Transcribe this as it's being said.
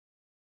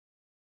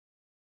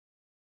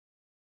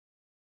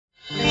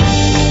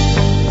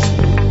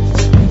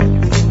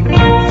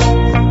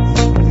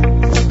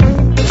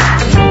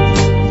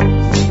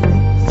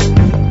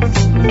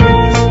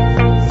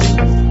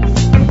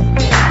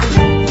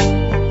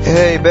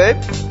Hey, babe.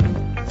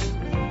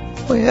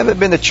 We haven't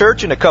been to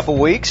church in a couple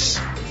weeks.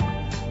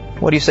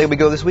 What do you say we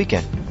go this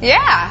weekend?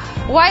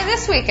 Yeah. Why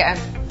this weekend?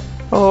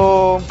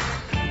 Oh,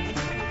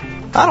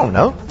 I don't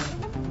know.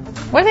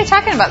 What are they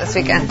talking about this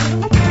weekend?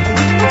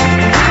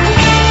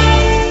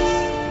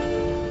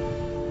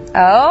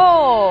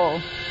 Oh.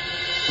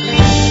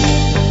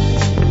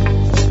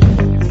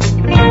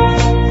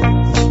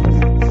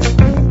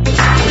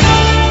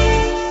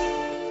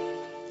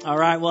 All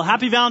right. Well,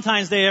 happy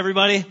Valentine's Day,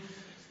 everybody.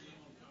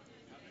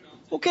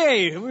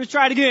 Okay, we're going to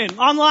try it again.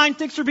 Online,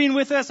 thanks for being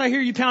with us. I hear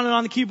you pounding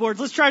on the keyboards.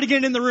 Let's try it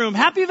again in the room.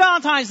 Happy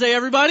Valentine's Day,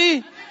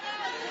 everybody.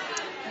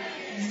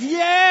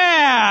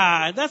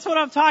 Yeah, that's what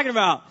I'm talking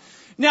about.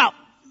 Now,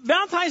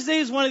 Valentine's Day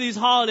is one of these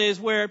holidays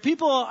where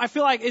people, I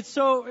feel like it's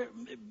so,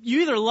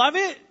 you either love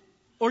it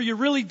or you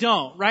really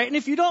don't, right? And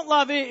if you don't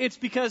love it, it's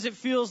because it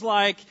feels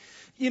like,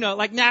 you know,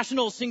 like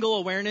National Single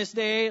Awareness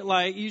Day,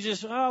 like you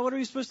just, oh, what are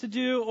we supposed to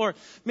do? Or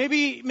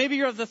maybe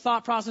you're of the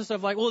thought process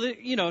of like, well,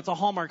 you know, it's a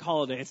Hallmark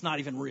holiday. It's not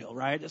even real,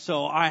 right?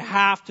 So I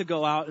have to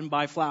go out and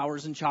buy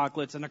flowers and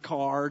chocolates and a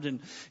card. And,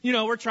 you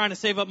know, we're trying to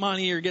save up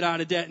money or get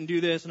out of debt and do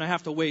this. And I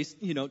have to waste,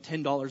 you know,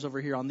 $10 over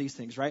here on these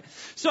things, right?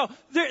 So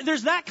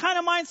there's that kind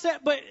of mindset.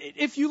 But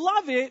if you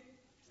love it,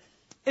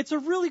 it's a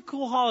really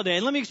cool holiday.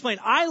 And let me explain.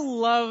 I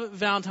love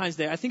Valentine's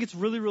Day. I think it's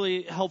really,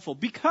 really helpful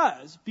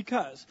because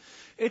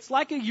it's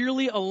like a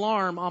yearly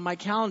alarm on my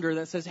calendar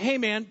that says, hey,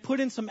 man, put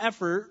in some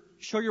effort.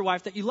 Show your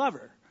wife that you love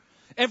her.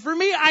 And for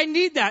me, I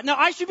need that. Now,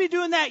 I should be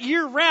doing that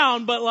year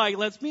round, but like,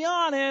 let's be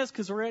honest,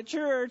 because we're at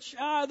church,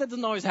 that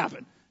doesn't always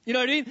happen. You know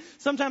what I mean?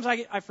 Sometimes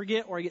I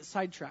forget or I get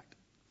sidetracked.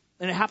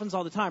 And it happens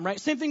all the time, right?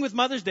 Same thing with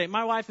Mother's Day.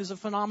 My wife is a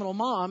phenomenal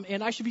mom,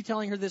 and I should be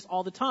telling her this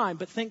all the time.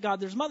 But thank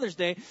God there's Mother's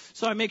Day,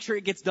 so I make sure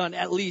it gets done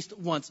at least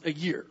once a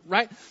year,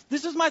 right?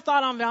 This is my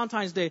thought on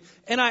Valentine's Day.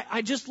 And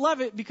I just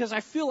love it because I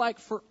feel like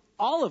for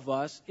all of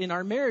us in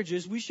our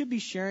marriages, we should be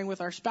sharing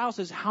with our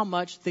spouses how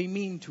much they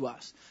mean to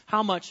us,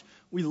 how much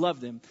we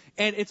love them.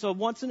 And it's a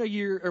once a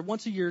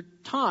year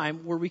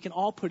time where we can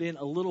all put in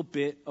a little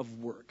bit of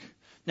work.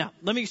 Now,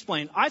 let me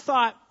explain. I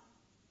thought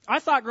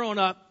growing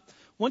up,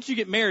 once you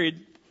get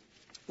married,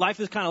 life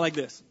is kind of like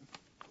this.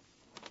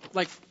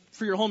 Like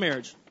for your whole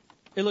marriage,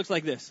 it looks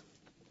like this.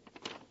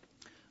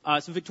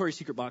 It's a Victoria's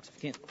Secret box.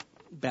 If you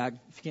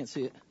can't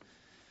see it.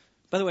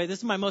 By the way, this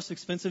is my most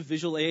expensive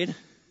visual aid.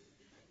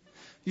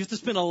 You have to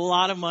spend a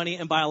lot of money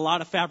and buy a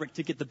lot of fabric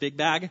to get the big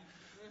bag.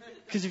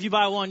 Because if you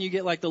buy one, you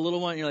get like the little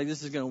one, and you're like,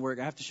 this is going to work.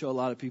 I have to show a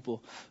lot of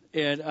people.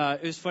 And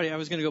it was funny. I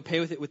was going to go pay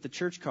with it with the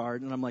church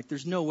card, and I'm like,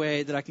 there's no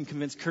way that I can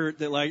convince Kurt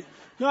that like,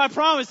 no, I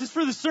promise, it's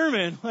for the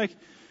sermon. Like,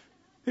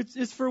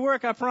 it's for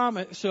work, I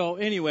promise. So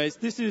anyways,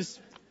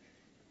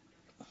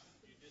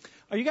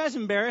 are you guys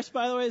embarrassed,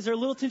 by the way? Is there a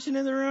little tension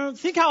in the room?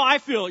 Think how I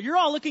feel. You're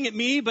all looking at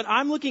me, but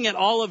I'm looking at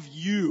all of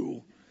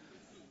you.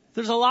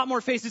 There's a lot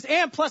more faces.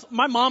 And plus,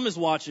 my mom is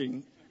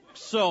watching.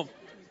 So,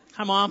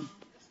 hi, Mom.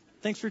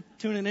 Thanks for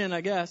tuning in,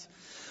 I guess.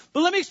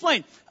 But let me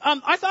explain.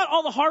 I thought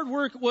all the hard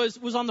work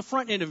was on the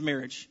front end of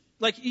marriage.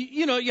 Like,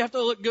 you know, you have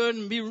to look good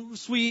and be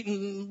sweet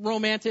and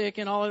romantic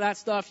and all of that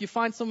stuff. You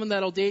find someone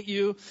that'll date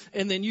you,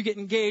 and then you get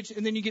engaged,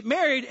 and then you get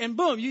married, and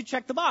boom, you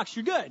check the box.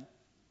 You're good.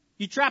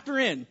 You trapped her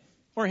in,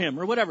 or him,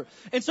 or whatever.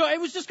 And so it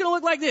was just going to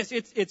look like this.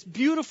 It's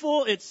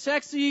beautiful, it's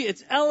sexy,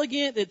 it's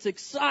elegant, it's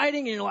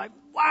exciting, and you're like,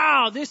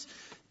 wow, this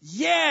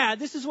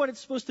is what it's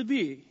supposed to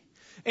be.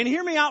 And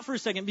hear me out for a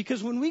second,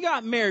 because when we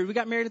got married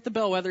at the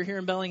Bellwether here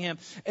in Bellingham,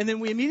 and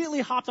then we immediately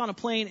hopped on a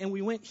plane and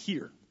we went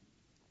here.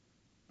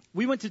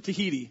 We went to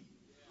Tahiti.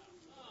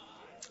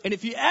 And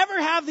if you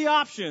ever have the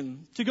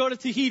option to go to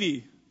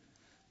Tahiti,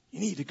 you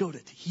need to go to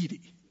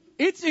Tahiti.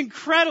 It's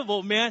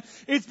incredible, man.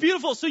 It's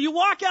beautiful. So you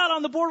walk out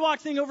on the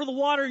boardwalk thing over the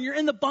water and you're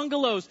in the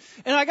bungalows.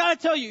 And I got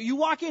to tell you, you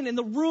walk in and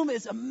the room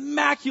is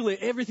immaculate.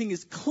 Everything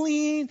is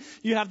clean.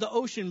 You have the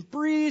ocean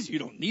breeze. You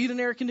don't need an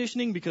air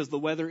conditioning because the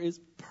weather is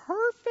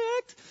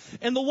perfect.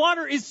 And the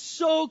water is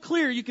so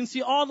clear. You can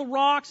see all the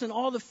rocks and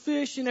all the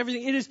fish and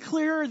everything. It is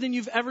clearer than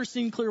you've ever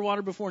seen clear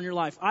water before in your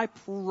life. I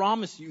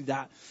promise you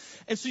that.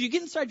 And so you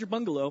get inside your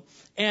bungalow,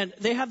 and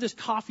they have this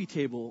coffee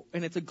table,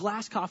 and it's a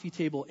glass coffee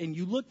table, and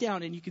you look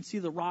down, and you can see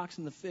the rocks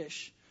and the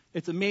fish.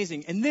 It's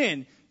amazing. And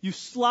then you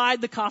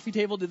slide the coffee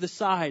table to the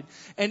side,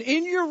 and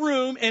in your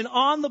room and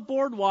on the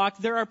boardwalk,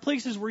 there are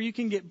places where you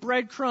can get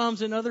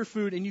breadcrumbs and other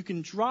food, and you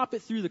can drop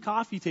it through the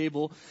coffee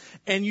table,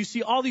 and you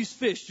see all these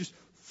fish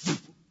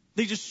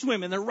they just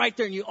swim, and they're right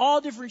there, and you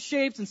all different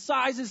shapes and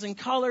sizes and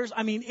colors.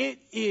 I mean, it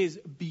is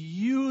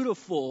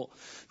beautiful.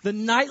 The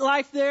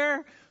nightlife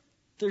there,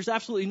 there's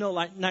absolutely no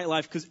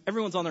nightlife because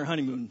everyone's on their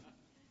honeymoon.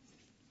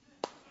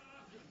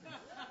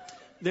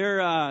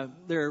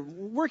 They're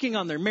working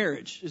on their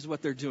marriage is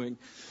what they're doing.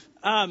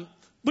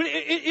 But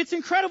it's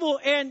incredible.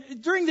 And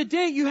during the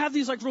day, you have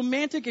these like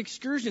romantic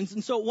excursions.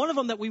 And so one of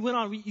them that we went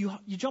on, you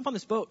jump on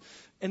this boat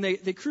and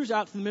they cruise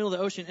out to the middle of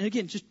the ocean. And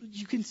again, just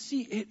you can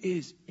see it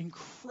is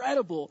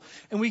incredible.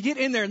 And we get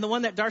in there, and the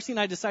one that Darcy and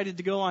I decided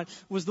to go on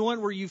was the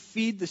one where you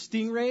feed the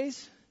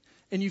stingrays.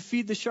 and you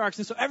feed the sharks.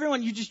 And so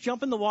everyone, you just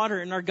jump in the water,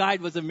 and our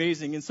guide was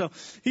amazing. And so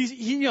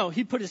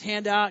he put his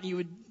hand out,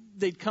 and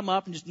they'd come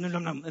up and just nom,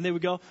 nom, nom, and they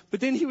would go. But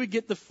then he would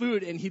get the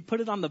food, and he'd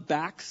put it on the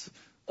backs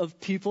of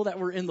people that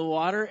were in the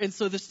water. And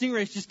so the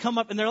stingrays just come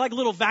up, and they're like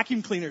little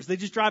vacuum cleaners. They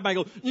just drive by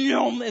and go,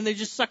 yum, and they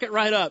just suck it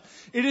right up.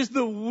 It is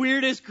the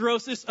weirdest,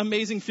 grossest,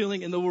 amazing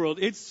feeling in the world.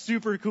 It's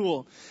super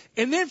cool.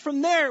 And then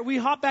from there, we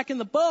hop back in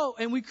the boat,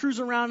 and we cruise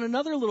around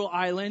another little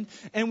island,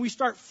 and we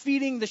start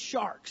feeding the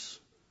sharks.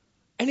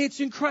 And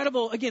it's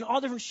incredible. Again,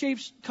 all different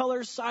shapes,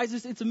 colors,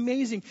 sizes. It's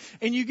amazing.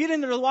 And you get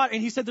into the water,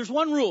 and he said there's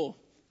one rule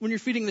when you're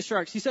feeding the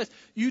sharks. He says,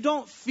 you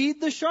don't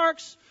feed the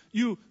sharks,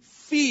 you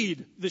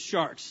feed the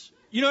sharks.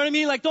 You know what I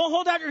mean? Like, don't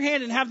hold out your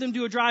hand and have them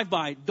do a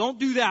drive-by. Don't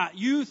do that.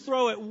 You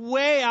throw it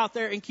way out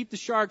there and keep the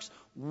sharks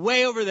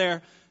way over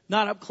there,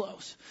 not up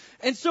close.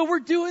 And so we're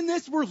doing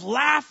this. We're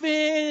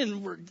laughing,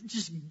 and we're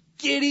just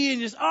giddy,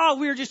 and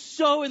we're just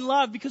so in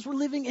love because we're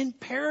living in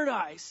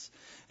paradise.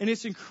 And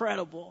it's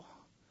incredible.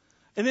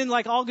 And then,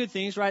 like all good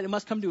things, right, it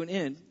must come to an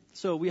end.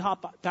 So we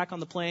hop back on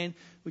the plane.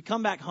 We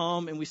come back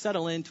home, and we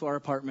settle into our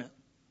apartment.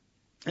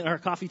 And our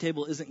coffee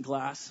table isn't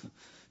glass.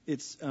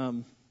 It's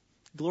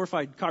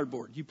glorified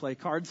cardboard. You play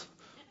cards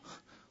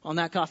on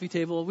that coffee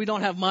table. We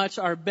don't have much.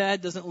 Our bed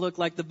doesn't look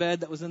like the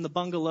bed that was in the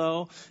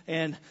bungalow.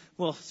 And,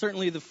 well,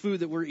 certainly the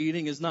food that we're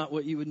eating is not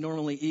what you would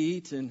normally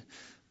eat. And,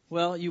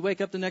 well, you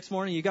wake up the next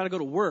morning, you got to go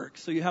to work.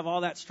 So you have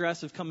all that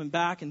stress of coming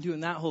back and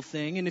doing that whole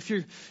thing. And if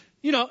you've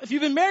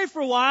been married for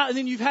a while and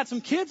then you've had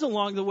some kids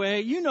along the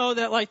way, you know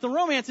that, like, the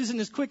romance isn't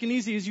as quick and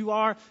easy as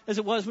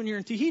it was when you're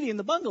in Tahiti in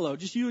the bungalow,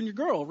 just you and your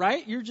girl,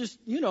 right? You're just,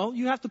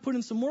 you have to put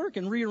in some work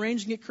and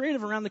rearrange and get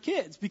creative around the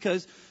kids,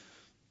 because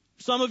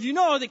some of you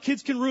know that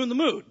kids can ruin the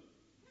mood.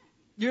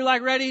 You're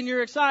like ready and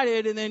you're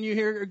excited, and then you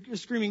hear a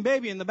screaming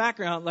baby in the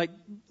background, like,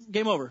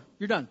 game over,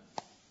 you're done.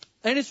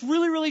 And it's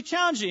really, really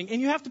challenging,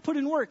 and you have to put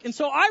in work. And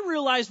so I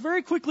realized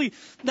very quickly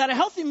that a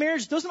healthy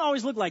marriage doesn't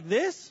always look like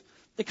this.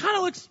 It kind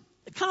of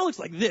looks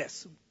like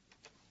this.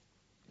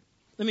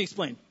 Let me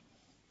explain.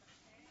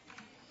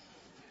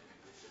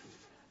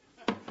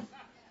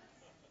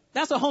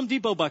 That's a Home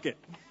Depot bucket.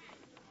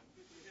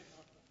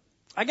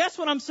 I guess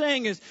what I'm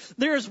saying is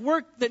there's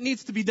work that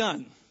needs to be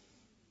done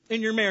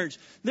in your marriage.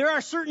 There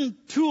are certain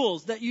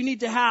tools that you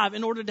need to have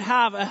in order to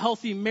have a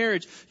healthy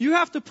marriage. You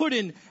have to put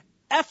in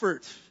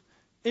effort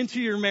into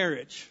your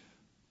marriage.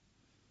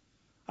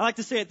 I like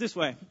to say it this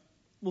way.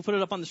 We'll put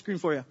it up on the screen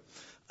for you.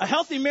 A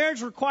healthy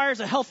marriage requires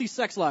a healthy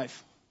sex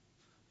life.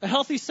 A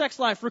healthy sex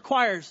life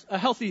requires a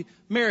healthy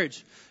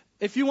marriage.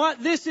 If you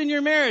want this in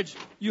your marriage,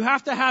 you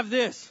have to have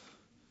this.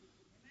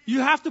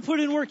 You have to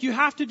put in work. You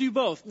have to do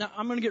both. Now,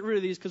 I'm going to get rid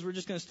of these because we're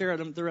just going to stare at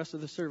them the rest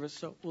of the service,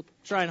 so we'll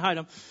try and hide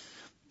them.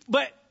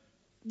 But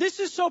this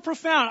is so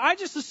profound. I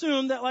just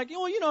assume that, like,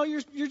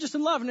 you're just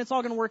in love and it's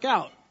all going to work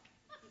out.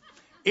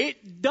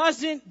 It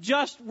doesn't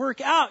just work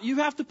out. You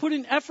have to put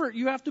in effort.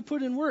 You have to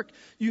put in work.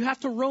 You have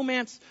to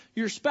romance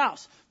your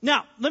spouse.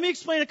 Now, let me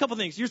explain a couple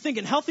things. You're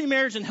thinking healthy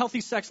marriage and healthy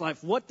sex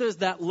life. What does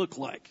that look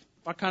like?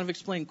 I'll kind of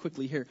explain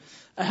quickly here.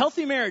 A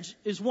healthy marriage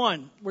is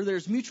one where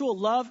there's mutual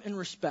love and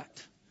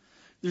respect.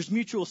 There's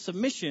mutual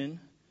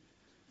submission,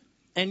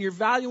 and you're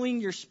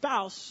valuing your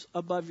spouse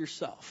above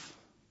yourself.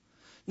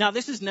 Now,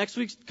 this is next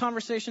week's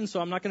conversation,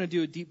 so I'm not going to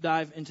do a deep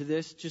dive into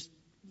this.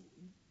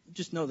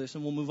 Just know this,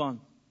 and we'll move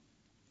on.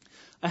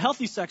 A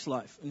healthy sex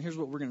life, and here's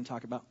what we're going to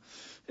talk about,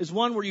 is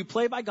one where you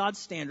play by God's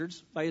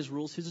standards, by His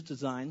rules, His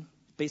design,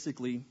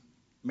 basically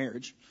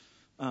marriage.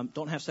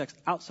 Don't have sex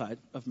outside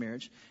of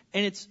marriage.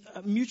 And it's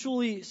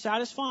mutually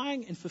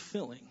satisfying and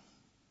fulfilling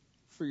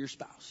for your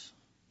spouse.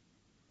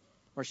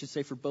 Or I should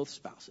say for both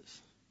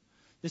spouses.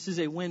 This is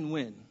a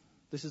win-win.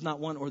 This is not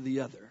one or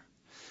the other.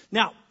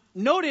 Now,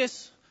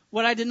 notice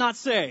what I did not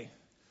say.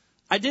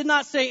 I did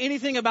not say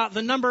anything about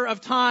the number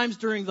of times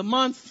during the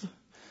month,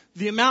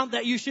 the amount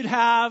that you should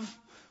have,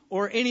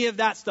 or any of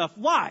that stuff.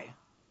 Why?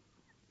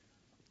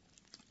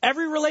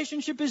 Every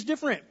relationship is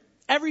different.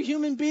 Every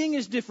human being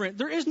is different.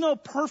 There is no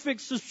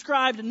perfect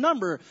subscribed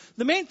number.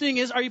 The main thing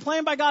is, are you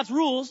playing by God's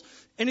rules?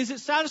 And is it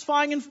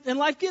satisfying and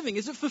life-giving?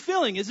 Is it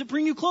fulfilling? Is it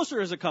bring you closer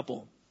as a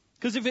couple?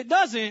 Because if it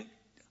doesn't,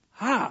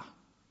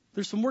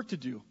 there's some work to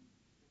do.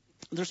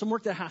 There's some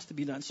work that has to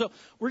be done. So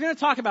we're going to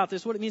talk about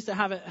this, what it means to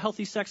have a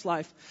healthy sex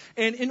life.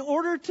 And in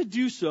order to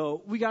do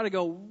so, we got to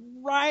go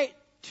right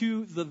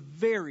to the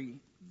very,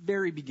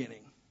 very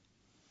beginning.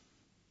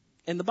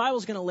 And the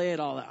Bible's going to lay it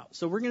all out.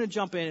 So we're going to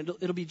jump in.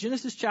 It'll be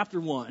Genesis chapter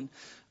 1.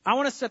 I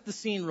want to set the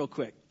scene real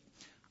quick.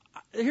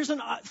 Here's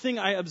a thing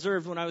I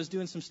observed when I was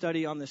doing some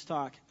study on this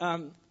talk.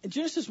 In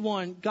Genesis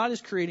 1, God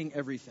is creating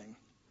everything.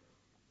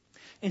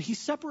 And He's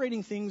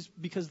separating things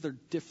because they're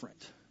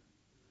different.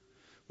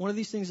 One of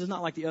these things is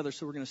not like the other,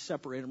 so we're going to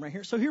separate them right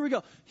here. So here we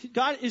go.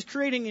 God is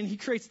creating, and He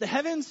creates the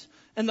heavens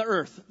and the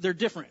earth. They're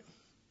different.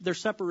 They're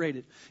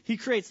separated. He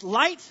creates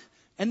light,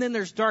 and then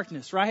there's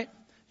darkness, right?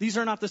 These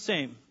are not the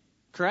same.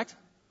 Correct?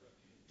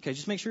 Okay,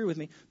 just make sure you're with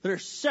me. They're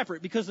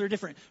separate because they're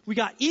different. We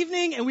got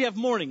evening and we have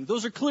morning.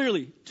 Those are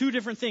clearly two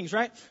different things,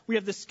 right? We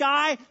have the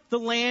sky, the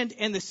land,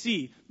 and the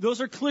sea.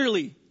 Those are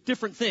clearly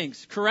different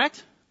things,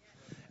 correct?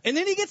 And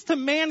then he gets to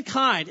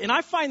mankind, and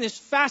I find this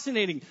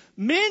fascinating.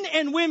 Men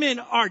and women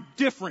are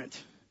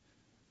different.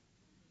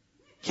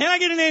 Can I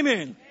get an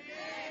amen? Amen.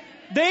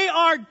 They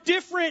are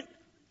different.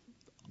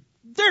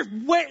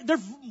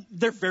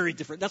 They're very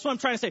different. That's what I'm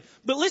trying to say.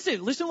 But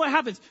listen what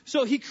happens.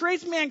 So he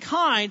creates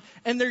mankind,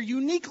 and they're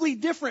uniquely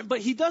different, but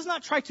he does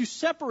not try to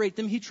separate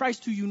them. He tries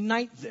to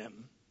unite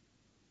them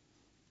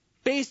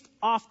based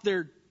off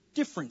their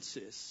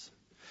differences.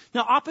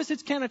 Now,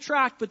 opposites can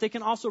attract, but they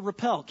can also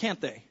repel,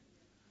 can't they?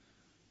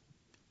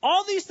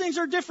 All these things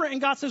are different,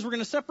 and God says we're going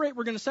to separate,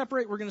 we're going to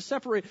separate, we're going to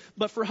separate.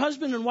 But for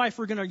husband and wife,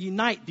 we're going to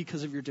unite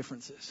because of your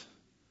differences.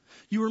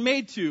 You were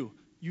made to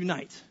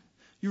unite.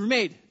 You were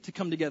made to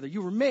come together.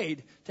 You were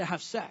made to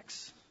have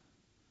sex.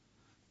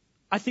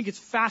 I think it's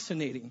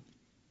fascinating.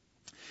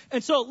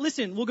 And so,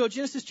 listen, we'll go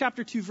Genesis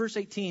chapter 2, verse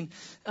 18.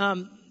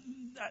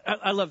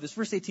 I love this.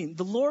 Verse 18.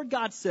 The Lord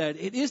God said,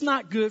 it is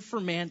not good for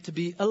man to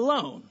be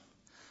alone.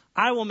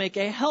 I will make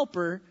a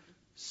helper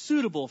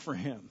suitable for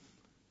him.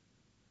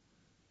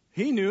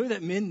 He knew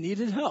that men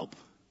needed help.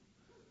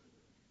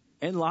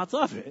 And lots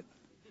of it.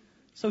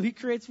 So he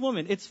creates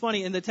woman. It's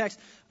funny, in the text,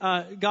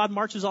 God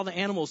marches all the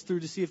animals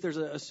through to see if there's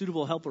a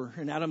suitable helper.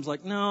 And Adam's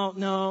like, no.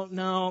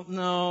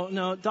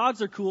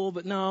 Dogs are cool,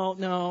 but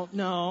no.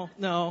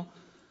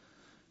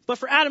 But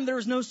for Adam, there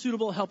was no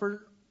suitable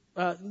helper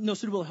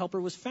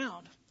was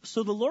found.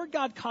 So the Lord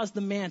God caused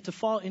the man to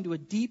fall into a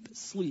deep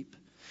sleep.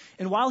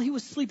 And while he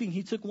was sleeping,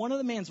 he took one of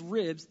the man's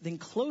ribs, then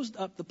closed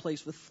up the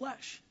place with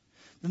flesh.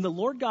 Then the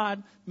Lord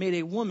God made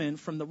a woman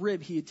from the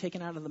rib he had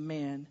taken out of the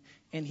man,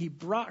 and he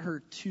brought her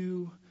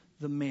to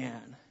the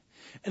man.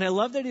 And I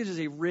love that it is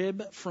a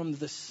rib from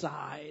the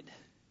side.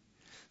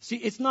 See,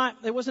 it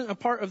wasn't a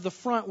part of the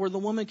front where the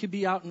woman could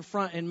be out in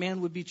front and man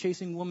would be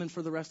chasing woman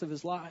for the rest of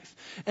his life.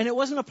 And it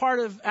wasn't a part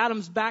of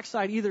Adam's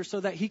backside either, so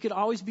that he could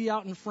always be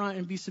out in front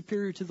and be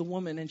superior to the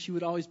woman and she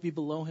would always be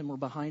below him or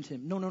behind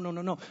him.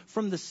 No.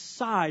 From the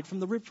side, from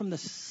the rib from the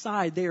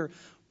side, they are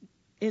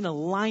in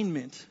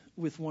alignment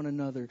with one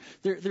another.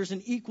 There's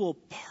an equal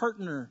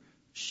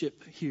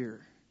partnership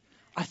here.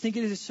 I think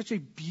it is such a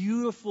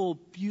beautiful,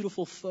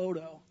 beautiful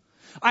photo.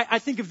 I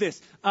think of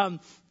this.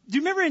 Do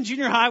you remember in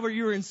junior high where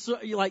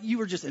you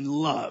were just in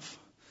love?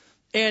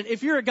 And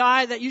if you're a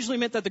guy, that usually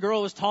meant that the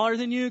girl was taller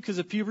than you because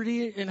of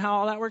puberty and how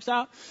all that works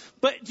out.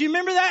 But do you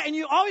remember that? And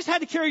you always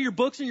had to carry your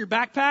books in your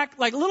backpack,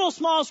 like little,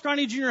 small,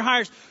 scrawny junior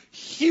hires,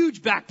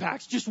 huge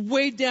backpacks, just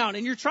weighed down.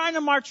 And you're trying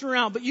to march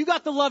around, but you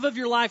got the love of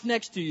your life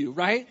next to you,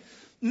 right?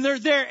 And they're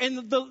there,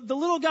 and the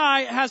little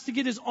guy has to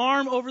get his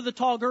arm over the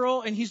tall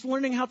girl, and he's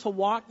learning how to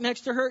walk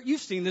next to her.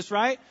 You've seen this,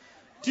 right?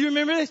 Do you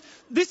remember this?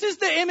 This is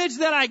the image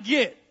that I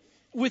get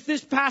with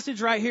this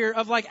passage right here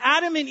of like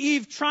Adam and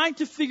Eve trying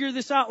to figure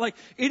this out. Like,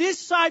 it is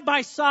side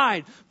by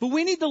side, but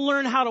we need to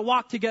learn how to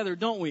walk together,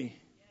 don't we?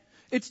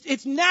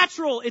 It's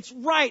natural, it's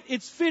right,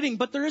 it's fitting,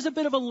 but there is a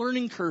bit of a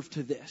learning curve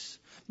to this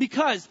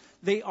because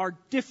they are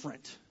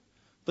different,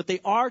 but they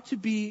are to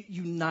be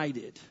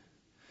united.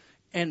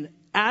 And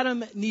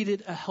Adam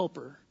needed a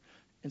helper,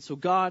 and so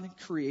God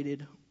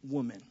created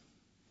woman.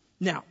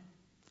 Now,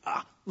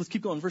 let's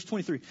keep going. Verse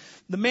 23.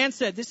 The man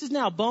said, this is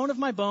now bone of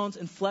my bones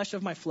and flesh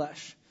of my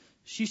flesh.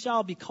 She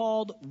shall be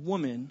called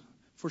woman,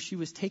 for she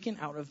was taken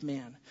out of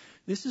man.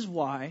 This is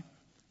why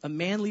a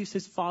man leaves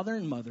his father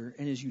and mother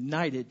and is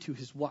united to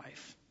his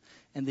wife,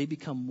 and they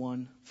become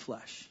one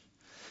flesh.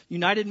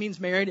 United means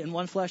married, and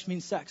one flesh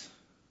means sex.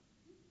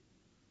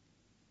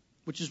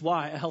 Which is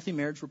why a healthy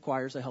marriage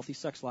requires a healthy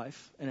sex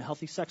life, and a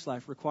healthy sex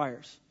life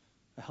requires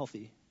a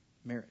healthy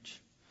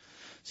marriage.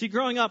 See,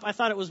 growing up, I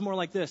thought it was more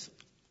like this.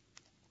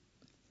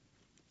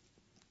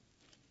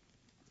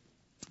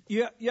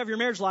 You have your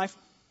marriage life,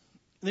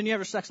 and then you have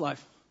your sex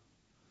life.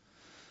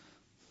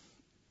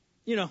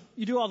 You know,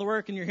 you do all the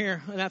work and you're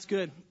here, and that's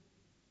good.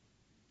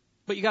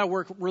 But you got to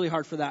work really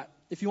hard for that.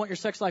 If you want your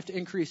sex life to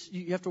increase,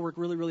 you have to work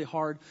really, really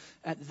hard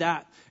at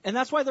that. And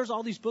that's why there's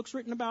all these books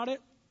written about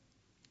it.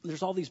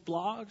 There's all these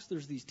blogs,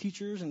 there's these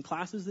teachers and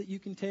classes that you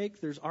can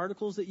take, there's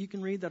articles that you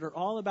can read that are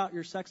all about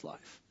your sex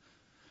life.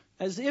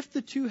 As if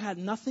the two had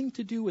nothing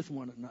to do with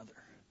one another.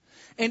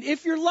 And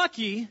if you're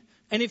lucky,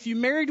 and if you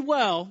married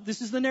well,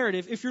 this is the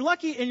narrative, if you're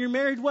lucky and you're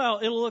married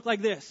well, it'll look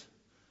like this.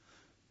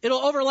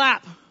 It'll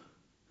overlap.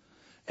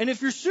 And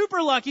if you're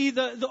super lucky,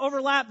 the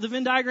overlap, the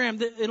Venn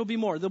diagram, it'll be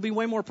more. There'll be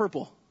way more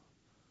purple.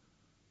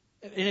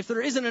 And if there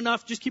isn't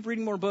enough, just keep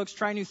reading more books,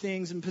 try new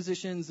things and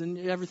positions, and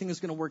everything is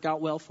going to work out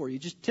well for you.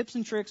 Just tips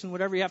and tricks and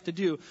whatever you have to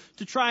do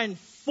to try and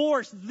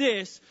force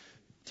this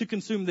to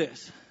consume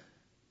this.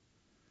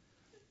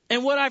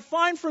 And what I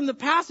find from the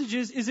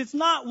passages is it's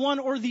not one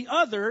or the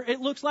other.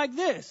 It looks like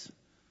this.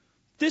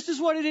 This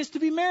is what it is to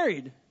be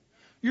married.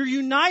 You're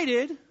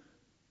united,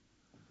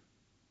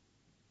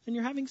 and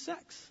you're having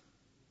sex.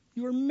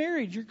 You are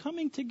married. You're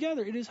coming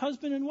together. It is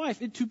husband and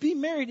wife. To be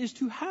married is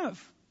to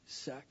have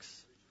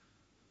sex.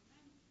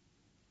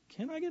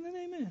 Can I get an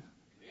amen? Amen?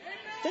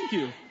 Thank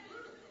you.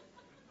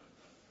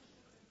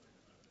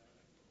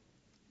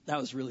 That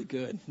was really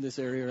good, this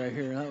area right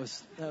here.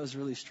 That was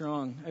really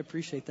strong. I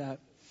appreciate that.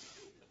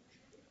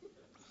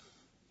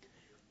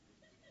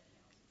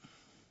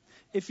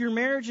 If your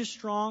marriage is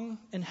strong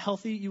and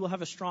healthy, you will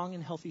have a strong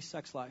and healthy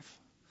sex life.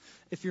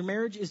 If your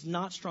marriage is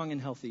not strong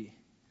and healthy,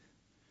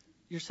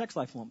 your sex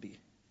life won't be.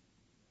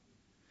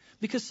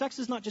 Because sex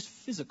is not just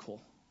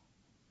physical.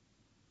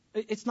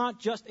 It's not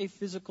just a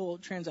physical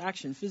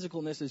transaction.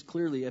 Physicalness is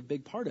clearly a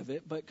big part of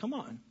it, but come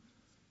on.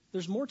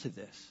 There's more to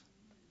this.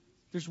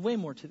 There's way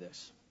more to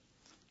this.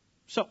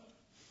 So,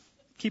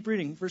 keep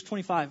reading. Verse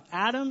 25.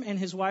 Adam and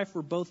his wife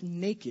were both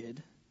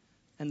naked,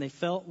 and they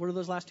felt, what are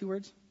those last two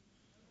words?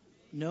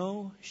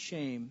 No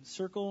shame.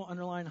 Circle,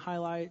 underline,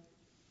 highlight,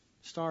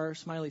 star,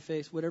 smiley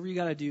face, whatever you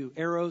got to do.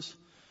 Arrows.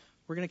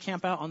 We're going to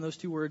camp out on those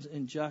two words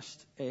in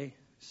just a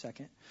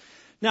second.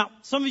 Now,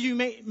 some of you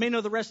may know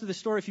the rest of the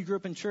story if you grew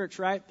up in church,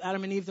 right?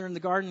 Adam and Eve, they're in the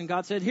garden, and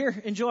God said,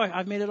 here, enjoy.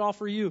 I've made it all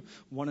for you.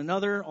 One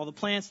another, all the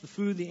plants, the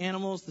food, the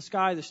animals, the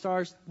sky, the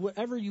stars,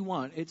 whatever you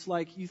want. It's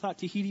like you thought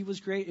Tahiti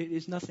was great. It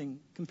is nothing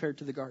compared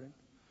to the garden.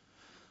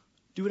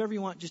 Do whatever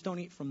you want, just don't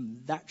eat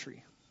from that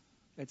tree.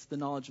 It's the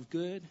knowledge of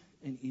good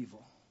and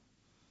evil.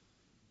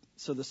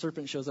 So the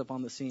serpent shows up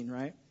on the scene,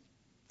 right?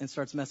 And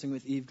starts messing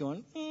with Eve,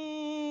 going,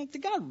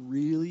 did God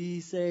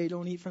really say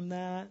don't eat from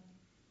that?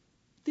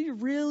 Did you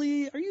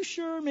really? Are you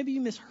sure? Maybe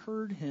you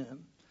misheard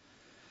him.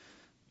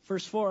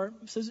 Verse 4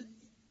 says,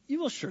 you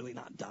will surely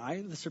not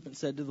die, the serpent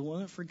said to the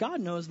woman, for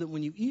God knows that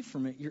when you eat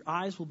from it, your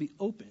eyes will be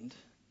opened,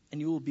 and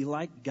you will be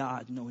like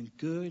God, knowing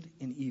good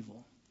and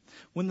evil.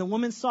 When the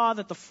woman saw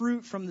that the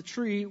fruit from the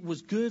tree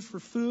was good for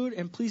food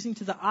and pleasing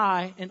to the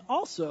eye, and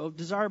also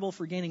desirable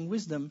for gaining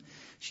wisdom,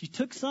 she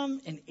took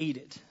some and ate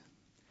it.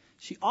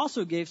 She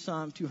also gave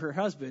some to her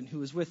husband who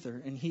was with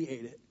her, and he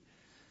ate it.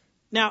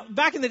 Now,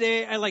 back in the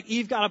day,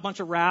 Eve got a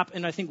bunch of rap,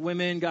 and I think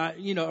women got,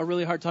 a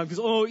really hard time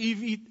because,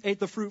 Eve ate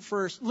the fruit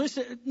first.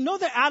 Listen, know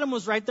that Adam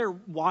was right there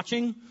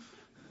watching.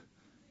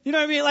 You know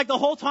what I mean? Like the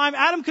whole time,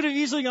 Adam could have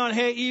easily gone,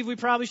 hey, Eve, we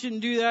probably shouldn't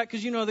do that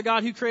because, the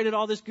God who created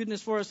all this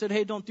goodness for us said,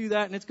 hey, don't do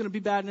that, and it's going to be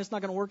bad, and it's not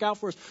going to work out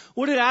for us.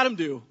 What did Adam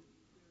do?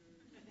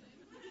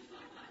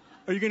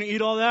 Are you going to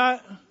eat all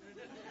that?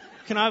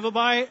 Can I have a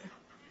bite?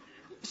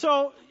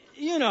 So,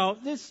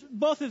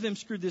 both of them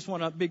screwed this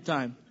one up big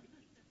time.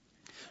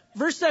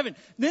 Verse 7,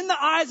 then the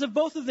eyes of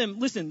both of them,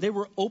 listen, they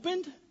were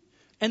opened,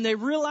 and they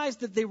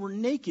realized that they were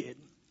naked.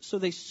 So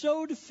they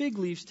sewed fig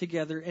leaves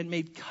together and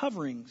made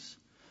coverings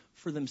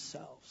for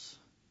themselves.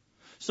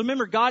 So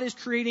remember, God is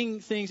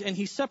creating things, and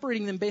he's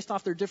separating them based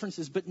off their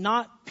differences, but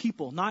not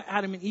people, not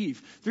Adam and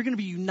Eve. They're going to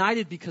be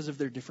united because of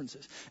their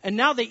differences. And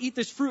now they eat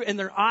this fruit, and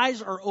their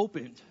eyes are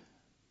opened.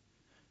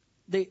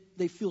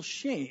 They feel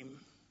shame,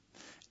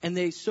 and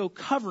they sew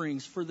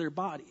coverings for their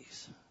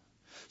bodies.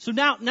 So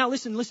now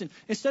listen.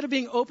 Instead of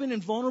being open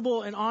and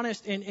vulnerable and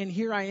honest, and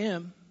here I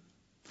am,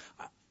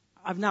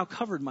 I've now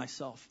covered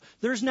myself.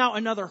 There's now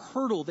another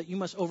hurdle that you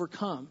must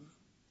overcome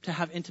to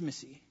have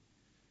intimacy,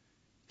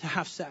 to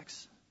have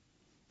sex.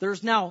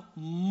 There's now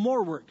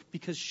more work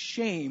because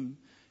shame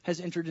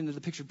has entered into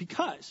the picture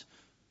because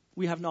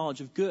we have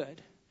knowledge of good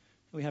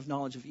and we have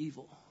knowledge of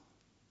evil.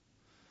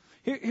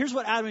 Here's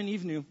what Adam and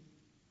Eve knew.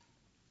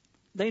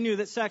 They knew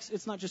that sex,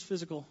 it's not just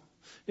physical.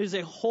 It is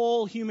a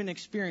whole human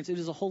experience. It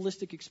is a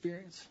holistic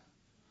experience.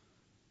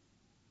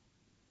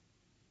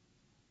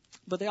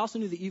 But they also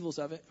knew the evils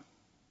of it.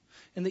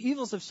 And the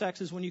evils of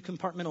sex is when you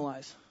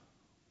compartmentalize.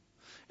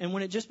 And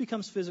when it just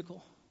becomes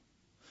physical.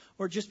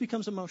 Or it just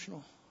becomes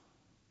emotional.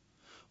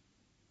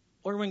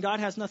 Or when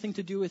God has nothing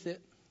to do with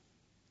it.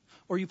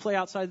 Or you play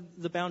outside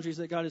the boundaries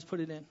that God has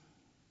put it in.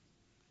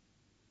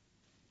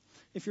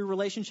 If your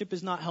relationship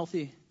is not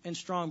healthy and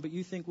strong, but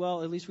you think,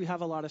 well, at least we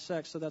have a lot of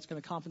sex, so that's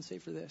going to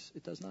compensate for this.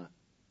 It does not.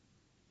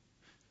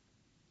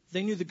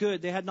 They knew the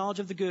good. They had knowledge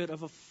of the good,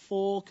 of a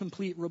full,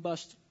 complete,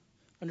 robust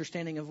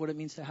understanding of what it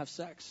means to have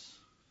sex.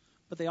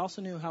 But they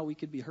also knew how we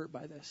could be hurt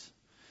by this,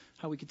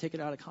 how we could take it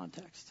out of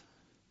context.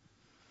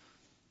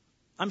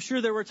 I'm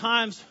sure there were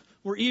times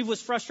where Eve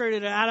was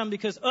frustrated at Adam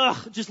because,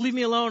 just leave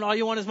me alone. All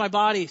you want is my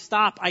body.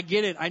 Stop. I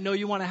get it. I know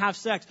you want to have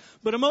sex.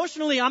 But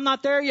emotionally, I'm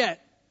not there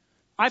yet.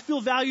 I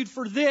feel valued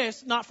for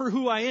this, not for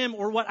who I am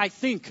or what I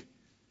think.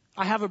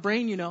 I have a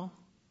brain,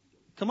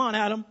 Come on,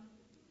 Adam.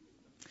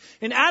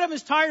 And Adam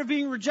is tired of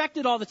being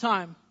rejected all the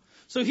time.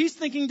 So he's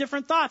thinking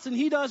different thoughts, and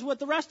he does what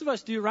the rest of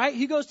us do, right?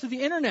 He goes to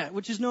the internet,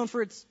 which is known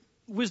for its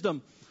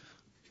wisdom.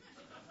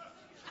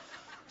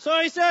 So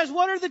he says,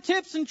 what are the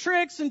tips and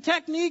tricks and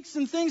techniques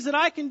and things that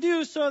I can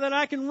do so that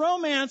I can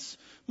romance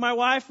my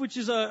wife, which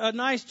is a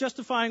nice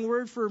justifying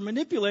word for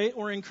manipulate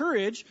or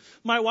encourage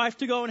my wife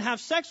to go and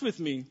have sex with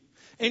me?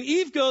 And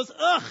Eve goes,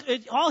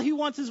 all he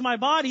wants is my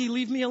body,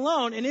 leave me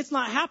alone. And it's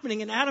not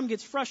happening. And Adam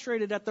gets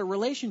frustrated at their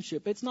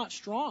relationship. It's not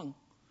strong.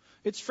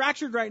 It's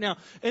fractured right now.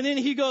 And then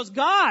he goes,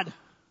 God,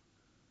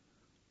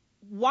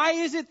 why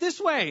is it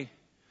this way?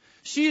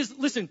 She is,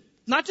 listen,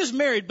 not just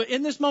married, but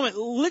in this moment,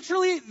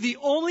 literally the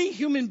only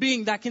human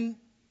being that can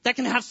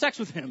have sex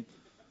with him.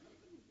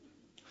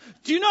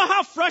 Do you know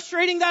how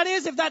frustrating that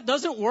is if that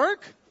doesn't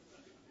work?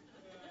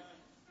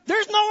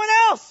 There's no one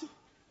else.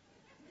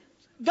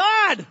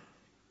 God.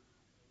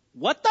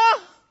 What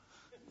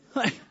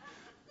the?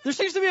 There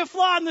seems to be a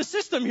flaw in the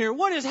system here.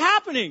 What is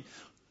happening?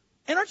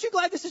 And aren't you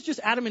glad this is just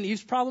Adam and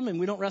Eve's problem and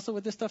we don't wrestle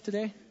with this stuff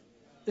today?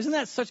 Isn't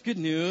that such good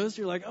news?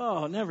 You're like,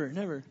 oh,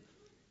 never.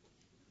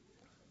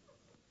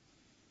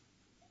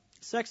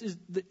 Sex is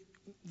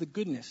the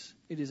goodness.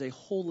 It is a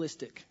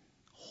holistic,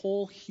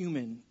 whole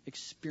human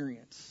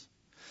experience.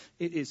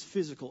 It is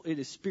physical. It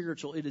is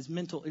spiritual. It is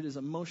mental. It is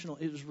emotional.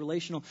 It is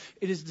relational.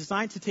 It is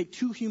designed to take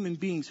two human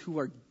beings who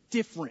are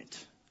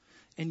different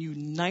and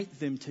unite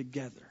them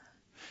together.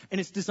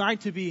 And it's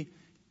designed to be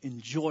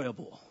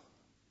enjoyable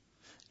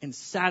and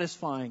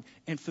satisfying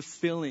and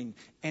fulfilling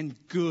and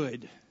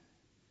good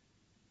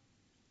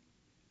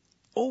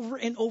over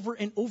and over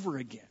and over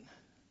again.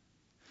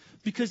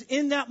 Because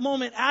in that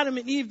moment, Adam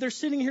and Eve, they're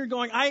sitting here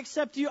going, I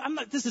accept you.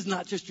 This is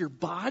not just your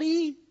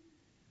body.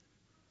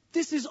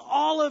 This is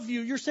all of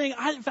you. You're saying,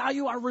 I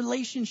value our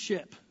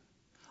relationship.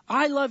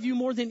 I love you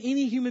more than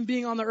any human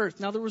being on the earth.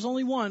 Now, there was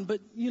only one,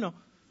 but,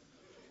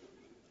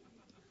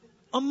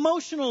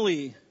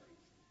 emotionally,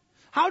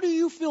 how do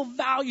you feel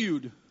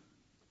valued?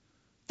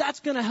 That's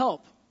going to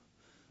help.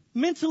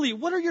 Mentally,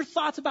 what are your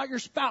thoughts about your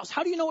spouse?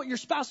 How do you know what your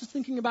spouse is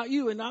thinking about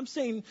you? And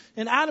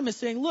Adam is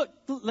saying, look,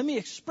 let me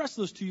express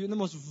those to you in the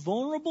most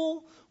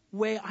vulnerable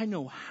way I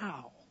know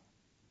how.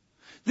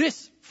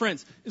 This,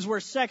 friends, is where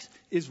sex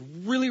is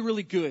really,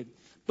 really good.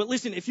 But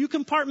listen, if you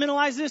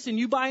compartmentalize this and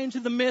you buy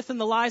into the myth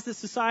and the lies that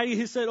society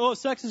has said, oh,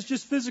 sex is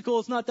just physical,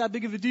 it's not that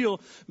big of a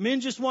deal.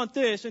 Men just want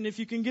this, and if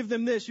you can give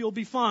them this, you'll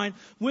be fine.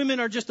 Women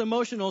are just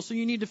emotional, so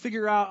you need to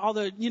figure out all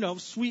the,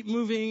 sweet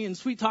moving and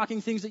sweet talking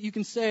things that you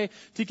can say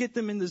to get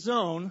them in the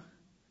zone.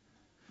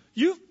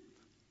 You've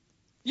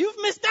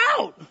missed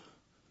out.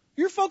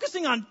 You're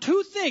focusing on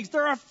two things.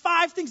 There are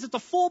 5 things that the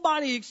full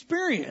body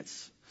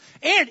experience.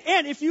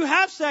 And if you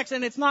have sex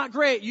and it's not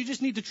great, you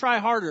just need to try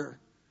harder.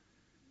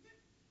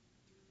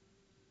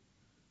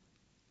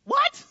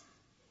 What?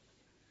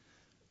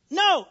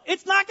 No,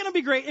 it's not going to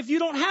be great if you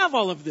don't have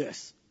all of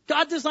this.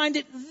 God designed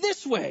it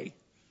this way.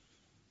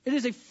 It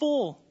is a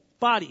full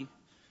body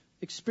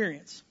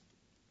experience.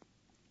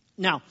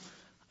 Now,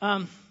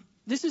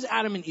 this is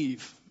Adam and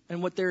Eve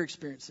and what they're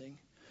experiencing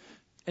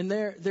and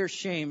their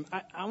shame.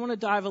 I want to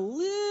dive a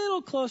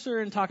little closer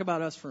and talk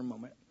about us for a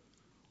moment,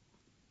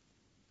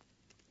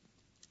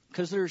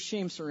 because there's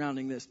shame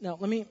surrounding this. Now,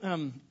 let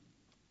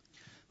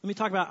me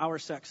talk about our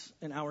sex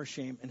and our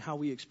shame and how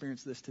we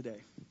experience this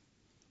today.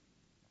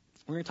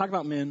 We're going to talk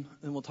about men,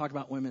 and we'll talk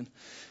about women.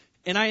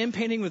 And I am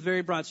painting with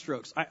very broad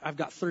strokes. I've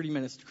got 30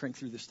 minutes to crank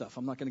through this stuff.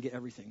 I'm not going to get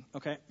everything,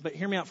 okay? But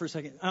hear me out for a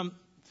second.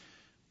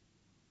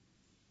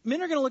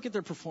 Men are going to look at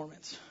their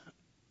performance,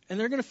 and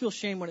they're going to feel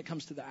shame when it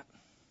comes to that.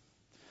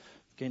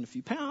 Gained a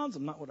few pounds.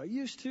 I'm not what I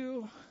used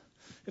to.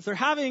 If they're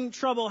having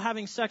trouble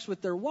having sex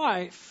with their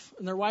wife,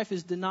 and their wife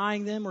is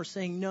denying them or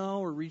saying no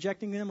or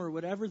rejecting them or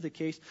whatever the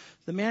case,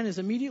 the man is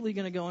immediately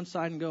going to go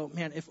inside and go,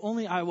 man, if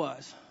only I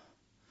was.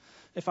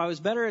 If I was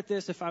better at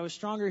this, if I was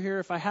stronger here,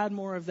 if I had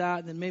more of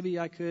that, then maybe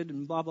I could,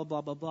 and blah, blah,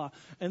 blah, blah, blah.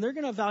 And they're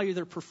going to value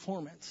their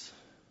performance.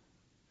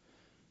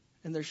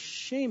 And there's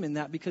shame in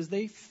that because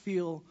they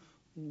feel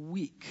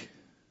weak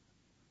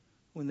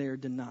when they are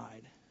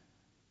denied.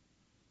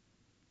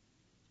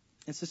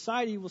 And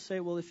society will say,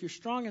 well, if you're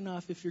strong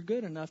enough, if you're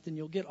good enough, then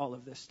you'll get all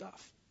of this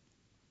stuff.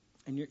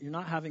 And you're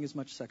not having as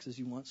much sex as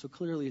you want, so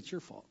clearly it's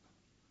your fault.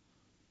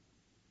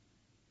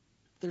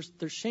 There's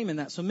shame in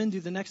that. So men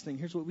do the next thing.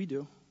 Here's what we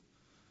do.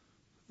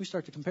 We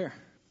start to compare.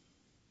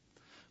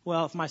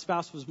 Well, if my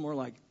spouse was more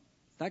like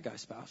that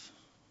guy's spouse,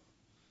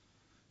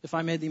 if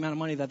I made the amount of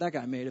money that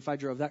guy made, if I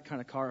drove that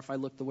kind of car, if I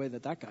looked the way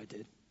that guy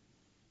did,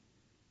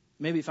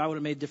 maybe if I would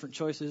have made different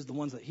choices, the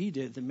ones that he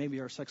did, then maybe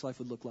our sex life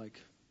would look like.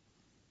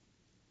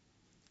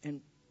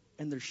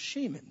 And there's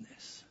shame in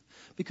this.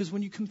 Because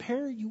when you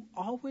compare, you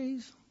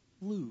always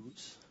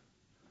lose.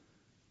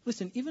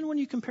 Listen, even when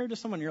you compare to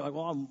someone, you're like,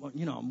 well,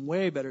 I'm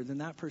way better than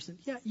that person.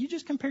 Yeah, you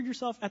just compared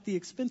yourself at the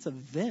expense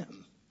of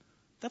them.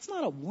 That's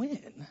not a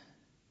win.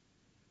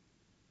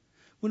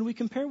 When we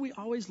compare, we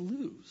always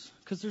lose.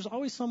 Because there's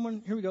always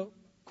someone, here we go,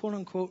 quote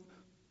unquote,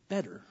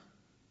 better.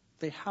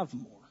 They have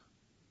more.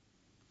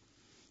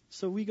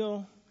 So we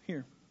go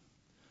here.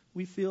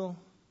 We feel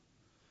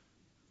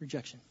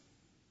rejection.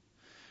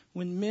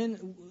 When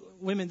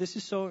women, this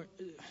is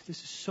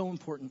so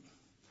important.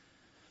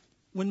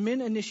 When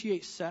men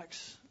initiate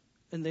sex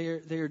and they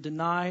are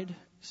denied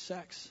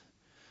sex,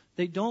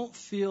 they don't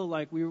feel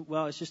like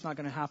it's just not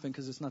going to happen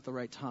because it's not the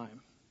right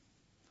time.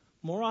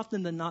 More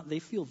often than not, they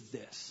feel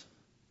this.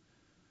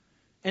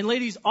 And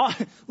ladies, all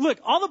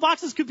the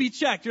boxes could be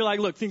checked. You're like,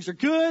 look, things are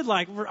good,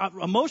 like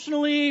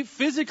emotionally,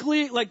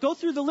 physically, like go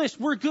through the list.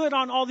 We're good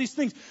on all these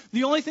things.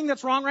 The only thing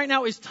that's wrong right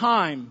now is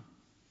time.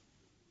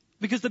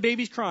 Because the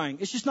baby's crying.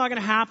 It's just not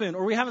going to happen.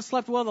 Or we haven't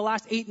slept well the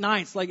last 8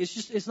 nights. Like,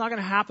 it's not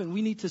going to happen.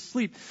 We need to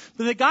sleep.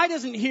 But the guy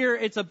doesn't hear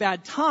it's a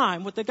bad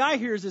time. What the guy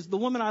hears is the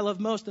woman I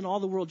love most in all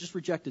the world just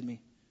rejected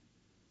me.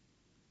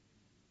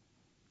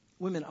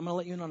 Women, I'm going to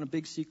let you in on a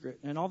big secret.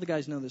 And all the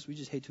guys know this. We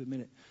just hate to admit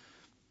it.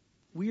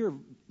 We are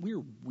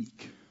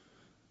weak.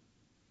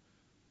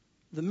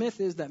 The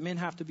myth is that men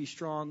have to be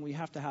strong. We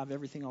have to have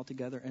everything all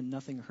together and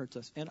nothing hurts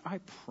us. And I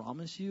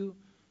promise you,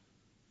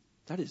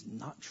 That is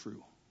not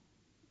true.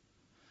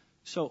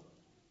 So,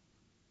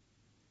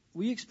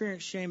 we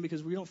experience shame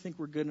because we don't think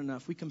we're good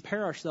enough. We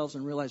compare ourselves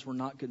and realize we're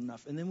not good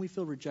enough. And then we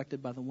feel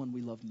rejected by the one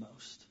we love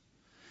most.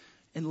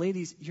 And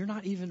ladies, you're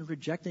not even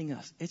rejecting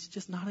us. It's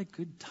just not a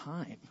good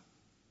time.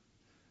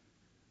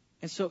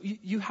 And so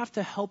you have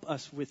to help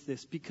us with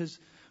this because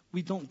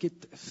we don't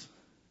get this.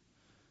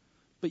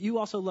 But you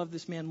also love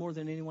this man more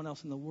than anyone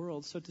else in the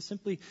world. So to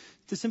simply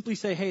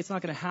say, hey, it's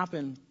not going to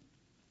happen,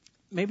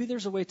 maybe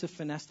there's a way to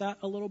finesse that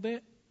a little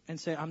bit and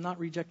say, I'm not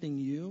rejecting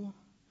you.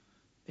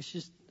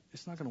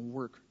 It's not going to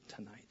work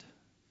tonight.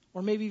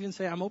 Or maybe even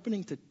say, I'm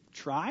opening to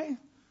try,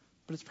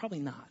 but it's probably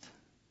not.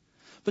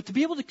 But to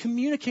be able to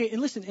communicate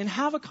and listen and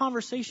have a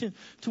conversation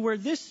to where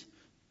this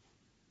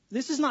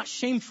is not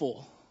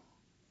shameful.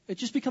 It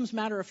just becomes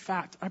matter of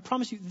fact. I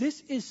promise you,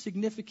 this is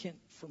significant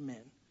for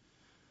men.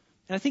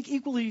 And I think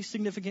equally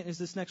significant is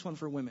this next one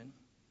for women.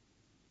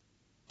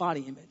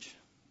 Body image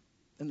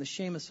and the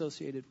shame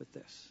associated with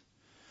this.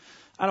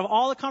 Out of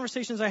all the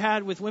conversations I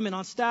had with women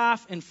on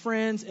staff and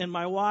friends and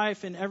my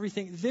wife and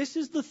everything, this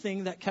is the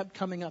thing that kept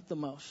coming up the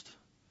most.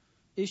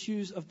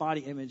 Issues of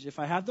body image. If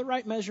I have the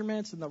right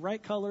measurements and the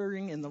right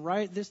coloring and the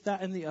right this,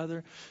 that, and the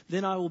other,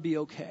 then I will be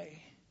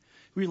okay.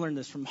 We learned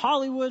this from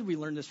Hollywood. We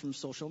learned this from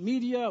social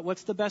media.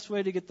 What's the best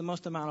way to get the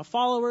most amount of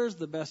followers,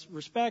 the best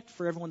respect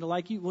for everyone to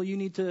like you? Well, you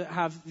need to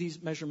have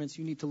these measurements.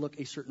 You need to look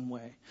a certain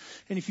way.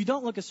 And if you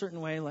don't look a certain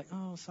way, like,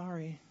 oh,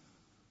 sorry,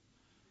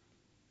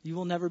 you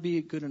will never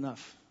be good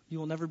enough. You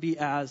will never be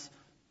as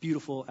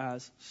beautiful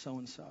as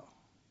so-and-so.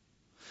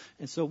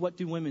 And so what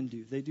do women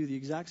do? They do the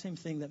exact same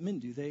thing that men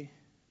do. They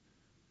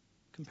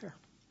compare.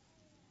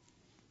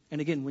 And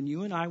again,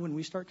 when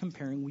we start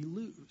comparing, we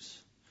lose.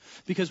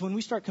 Because when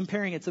we start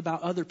comparing, it's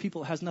about other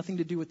people. It has nothing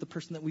to do with the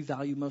person that we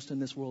value most in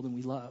this world and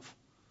we love.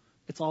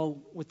 It's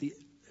all with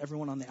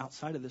everyone on the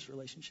outside of this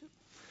relationship.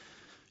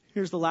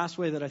 Here's the last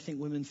way that I think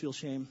women feel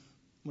shame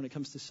when it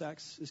comes to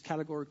sex, is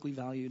categorically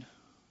valued.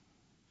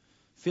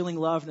 Feeling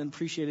loved and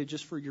appreciated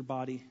just for your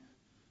body,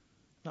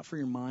 not for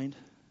your mind.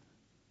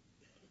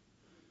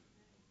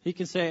 He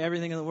can say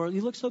everything in the world.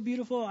 You look so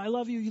beautiful. I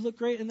love you. You look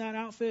great in that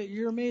outfit.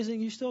 You're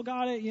amazing. You still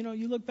got it. You know,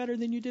 you look better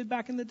than you did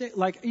back in the day.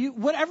 Like,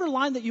 whatever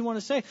line that you want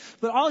to say.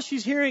 But all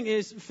she's hearing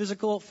is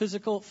physical,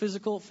 physical,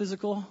 physical,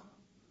 physical.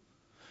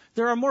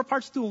 There are more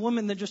parts to a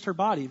woman than just her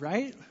body,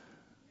 right?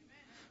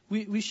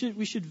 We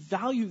should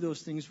value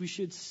those things. We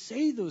should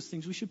say those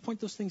things. We should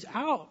point those things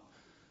out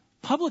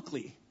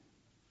publicly.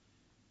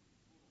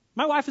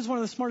 My wife is one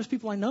of the smartest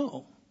people I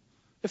know.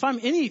 If I'm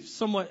any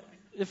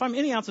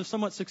ounce of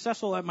somewhat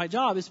successful at my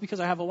job, it's because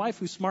I have a wife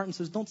who's smart and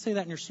says, don't say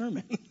that in your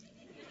sermon.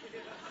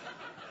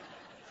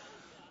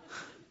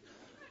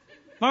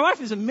 My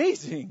wife is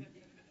amazing.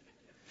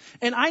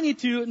 And I need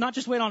to not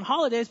just wait on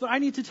holidays, but I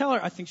need to tell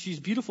her, I think she's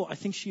beautiful. I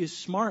think she is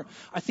smart.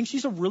 I think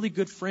she's a really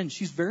good friend.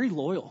 She's very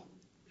loyal.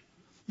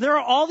 There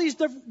are all these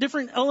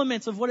different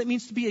elements of what it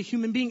means to be a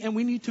human being, and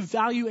we need to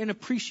value and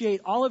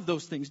appreciate all of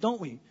those things, don't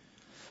we?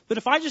 But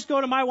if I just go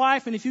to my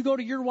wife, and if you go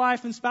to your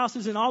wife and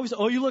spouses and always,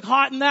 oh, you look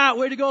hot in that,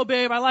 way to go,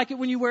 babe, I like it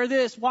when you wear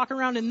this, walk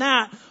around in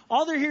that,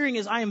 all they're hearing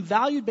is I am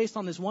valued based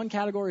on this one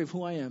category of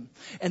who I am.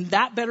 And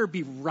that better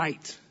be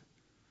right.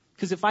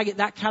 Because if I get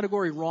that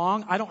category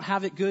wrong, I don't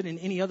have it good in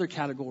any other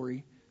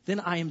category, then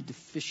I am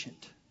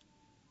deficient.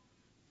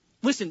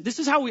 Listen, this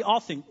is how we all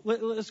think.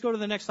 Let's go to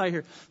the next slide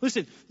here.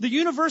 Listen, the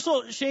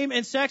universal shame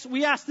and sex,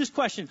 we ask this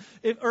question,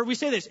 we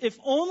say this, if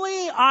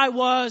only I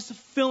was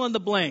fill in the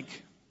blank.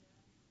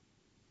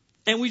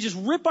 And we just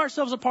rip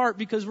ourselves apart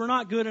because we're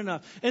not good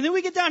enough. And then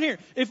we get down here.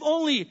 If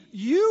only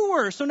you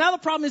were. So now the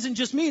problem isn't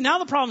just me. Now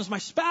the problem is my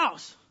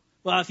spouse.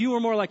 Well, if you were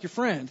more like your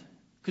friend.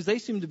 Because they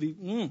seem to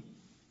be,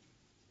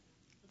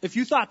 If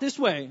you thought this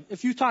way.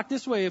 If you talked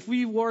this way. If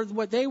we wore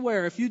what they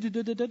wear. If you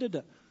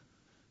da-da-da-da-da-da.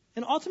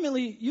 And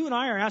ultimately, you and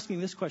I are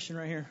asking this question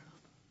right here.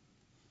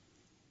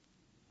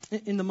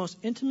 In the most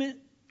intimate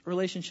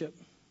relationship,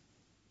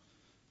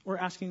 we're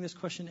asking this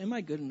question, am I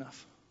good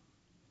enough?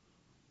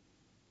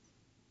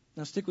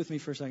 Now stick with me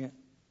for a second.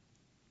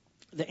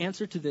 The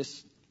answer to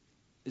this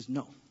is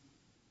no.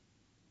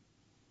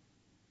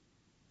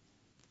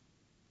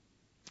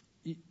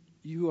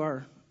 You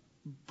are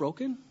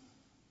broken.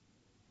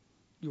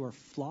 You are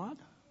flawed.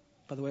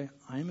 By the way,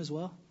 I am as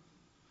well.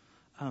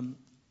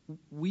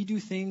 We do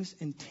things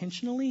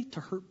intentionally to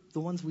hurt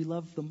the ones we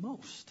love the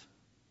most.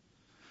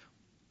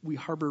 We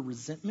harbor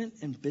resentment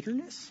and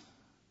bitterness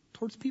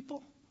towards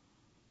people.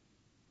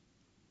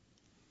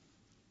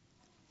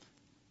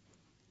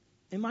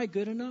 Am I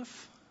good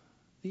enough?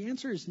 The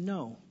answer is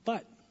no.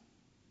 But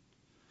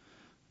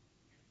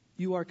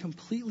you are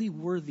completely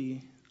worthy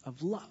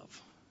of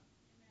love.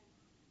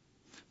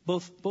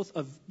 Both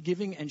of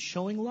giving and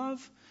showing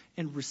love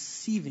and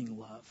receiving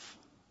love.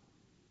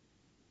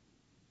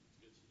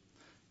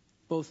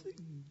 Both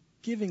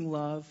giving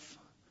love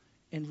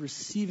and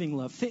receiving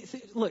love.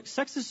 Look,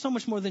 sex is so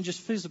much more than just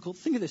physical.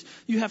 Think of this.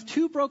 You have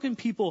two broken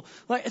people.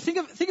 Like think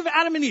of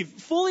Adam and Eve,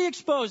 fully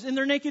exposed in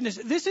their nakedness.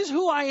 This is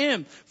who I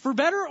am, for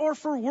better or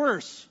for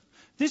worse.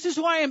 This is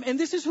who I am, and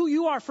this is who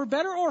you are, for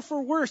better or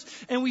for worse.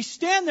 And we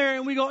stand there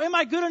and we go, am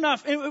I good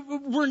enough?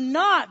 And we're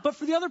not. But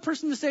for the other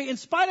person to say, in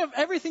spite of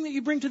everything that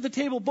you bring to the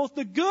table, both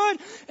the good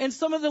and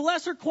some of the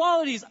lesser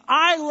qualities,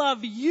 I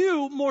love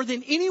you more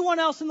than anyone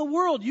else in the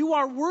world. You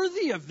are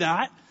worthy of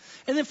that.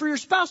 And then for your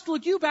spouse to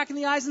look you back in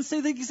the eyes and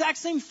say the exact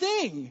same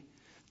thing.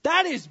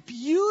 That is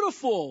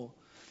beautiful.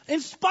 In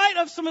spite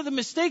of some of the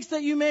mistakes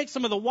that you make,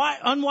 some of the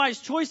unwise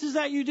choices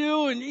that you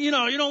do, and you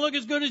don't look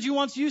as good as you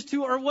once used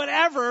to or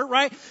whatever,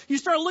 right? You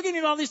start looking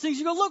at all these things,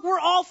 you go, look, we're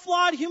all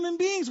flawed human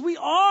beings. We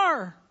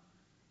are.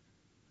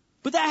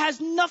 But that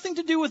has nothing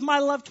to do with my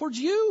love towards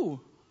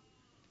you.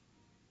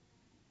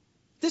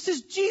 This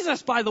is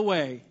Jesus, by the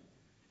way.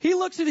 He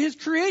looks at his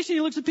creation,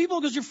 he looks at people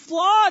and goes, you're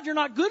flawed, you're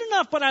not good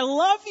enough, but I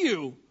love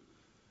you.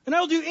 And I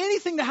will do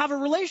anything to have a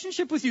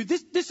relationship with you.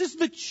 This is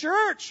the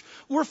church.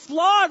 We're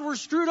flawed. We're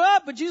screwed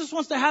up. But Jesus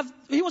wants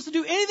to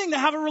do anything to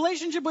have a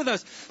relationship with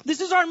us.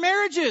 This is our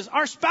marriages,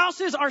 our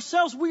spouses,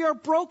 ourselves. We are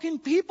broken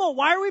people.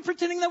 Why are we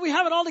pretending that we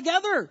have it all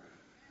together?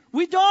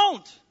 We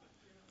don't.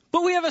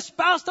 But we have a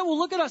spouse that will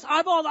look at us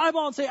eyeball to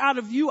eyeball and say, out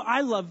of you,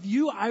 I love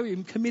you. I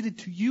am committed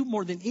to you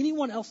more than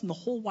anyone else in the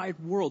whole wide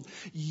world.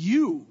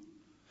 You.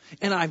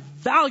 And I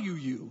value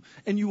you.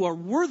 And you are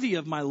worthy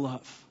of my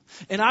love.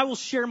 And I will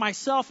share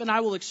myself and I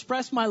will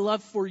express my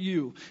love for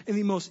you in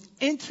the most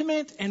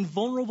intimate and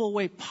vulnerable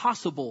way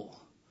possible.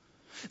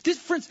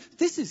 Friends,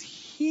 this is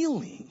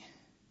healing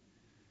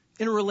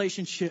in a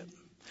relationship.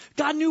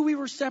 God knew we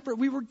were separate.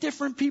 We were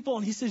different people.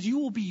 And he says, you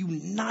will be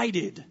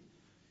united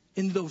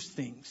in those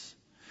things.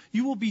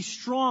 You will be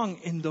strong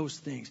in those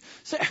things.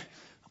 So,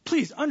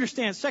 please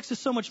understand, sex is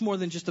so much more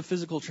than just a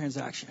physical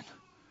transaction.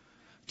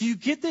 Do you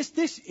get this?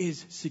 This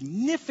is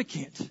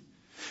significant.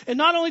 And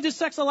not only does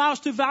sex allow us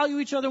to value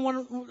each other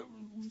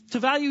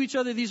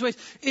these ways,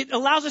 it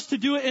allows us to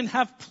do it and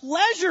have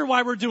pleasure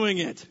while we're doing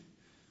it.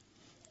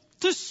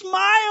 To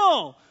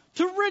smile,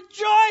 to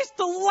rejoice,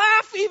 to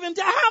laugh even,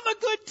 to have a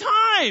good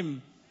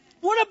time.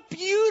 What a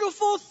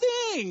beautiful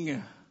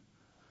thing.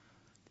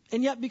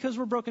 And yet, because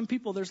we're broken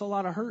people, there's a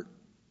lot of hurt.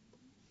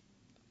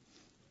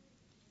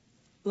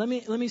 Let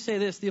me say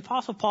this. The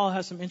Apostle Paul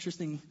has some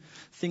interesting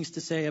things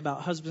to say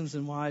about husbands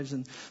and wives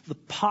and the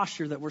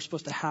posture that we're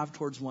supposed to have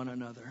towards one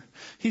another.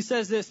 He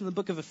says this in the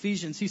book of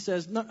Ephesians. He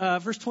says,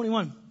 verse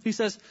 21, he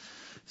says,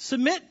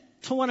 submit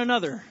to one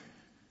another.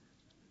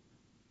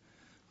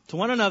 To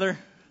one another.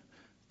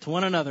 To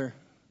one another.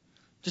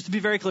 Just to be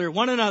very clear,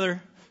 one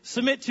another.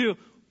 Submit to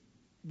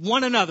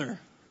one another.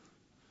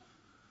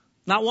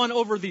 Not one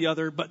over the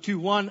other, but to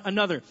one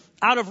another.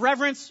 Out of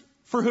reverence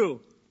for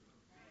who?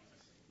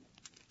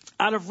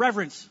 Out of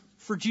reverence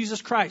for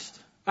Jesus Christ.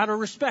 Out of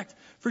respect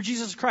for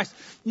Jesus Christ.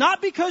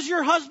 Not because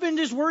your husband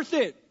is worth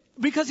it.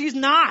 Because he's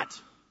not.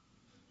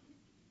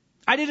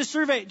 I did a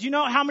survey. Do you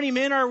know how many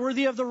men are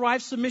worthy of their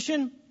wife's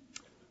submission?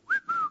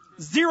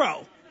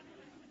 0.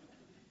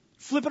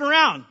 Flip it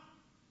around.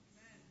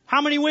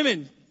 How many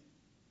women?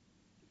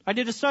 I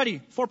did a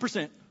study.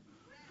 4%.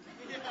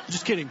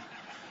 Just kidding.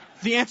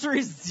 The answer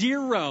is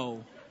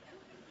 0.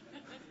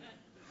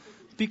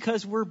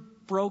 Because we're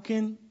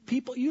broken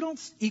people. You don't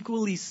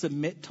equally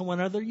submit to one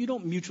another. You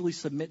don't mutually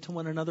submit to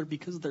one another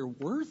because they're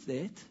worth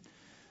it.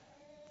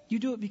 You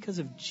do it because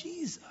of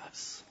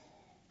Jesus.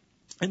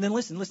 And then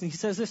listen. He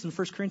says this in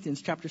 1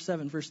 Corinthians chapter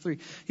 7, verse 3.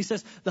 He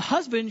says, the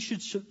husband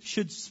should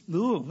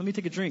let me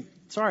take a drink.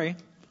 Sorry.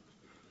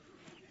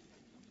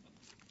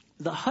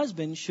 The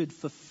husband should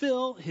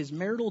fulfill his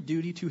marital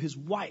duty to his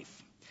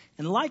wife.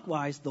 And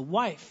likewise, the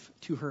wife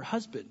to her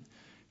husband.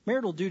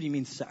 Marital duty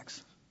means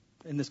sex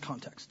in this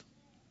context.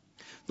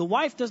 The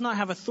wife does not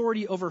have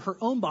authority over her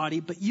own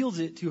body, but yields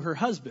it to her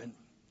husband.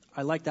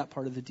 I like that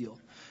part of the deal.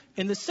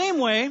 In the same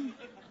way,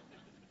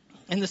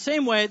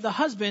 the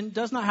husband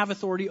does not have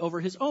authority over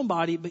his own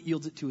body, but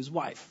yields it to his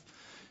wife.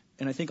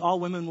 And I think all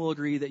women will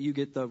agree that you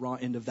get the raw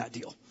end of that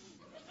deal.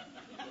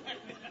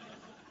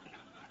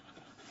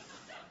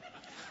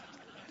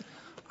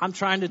 I'm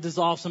trying to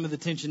dissolve some of the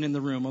tension in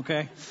the room,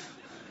 okay?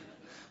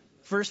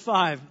 Verse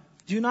 5,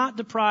 do not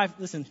deprive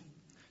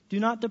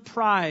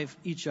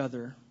each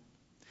other,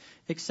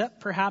 except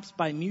perhaps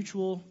by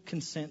mutual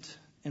consent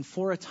and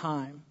for a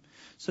time,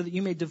 so that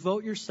you may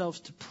devote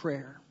yourselves to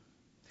prayer.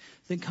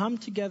 Then come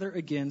together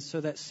again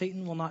so that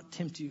Satan will not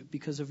tempt you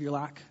because of your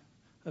lack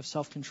of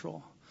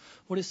self-control.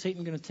 What is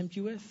Satan going to tempt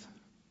you with?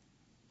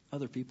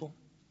 Other people.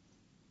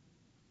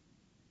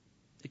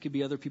 It could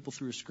be other people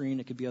through a screen.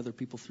 It could be other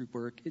people through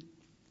work.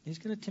 He's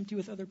going to tempt you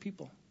with other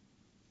people.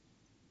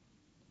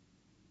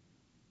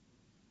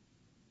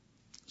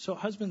 So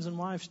husbands and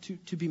wives,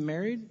 to be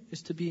married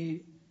is to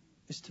be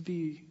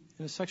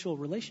in a sexual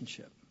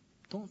relationship.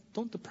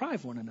 Don't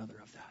deprive one another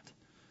of that.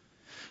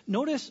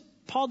 Notice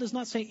Paul does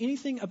not say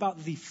anything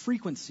about the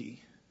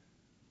frequency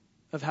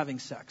of having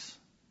sex.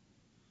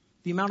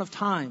 The amount of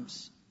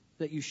times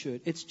that you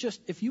should. It's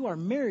just, if you are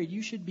married,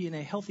 you should be in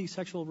a healthy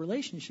sexual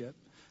relationship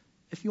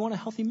if you want a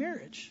healthy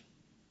marriage.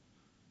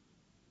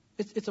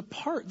 It's a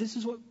part. This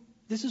is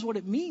what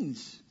it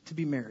means to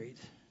be married.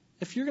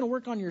 If you're going to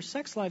work on your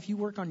sex life, you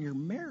work on your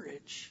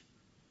marriage.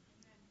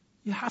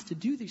 You have to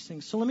do these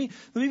things. So let me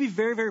be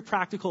very, very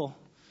practical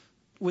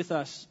with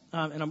us.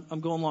 And I'm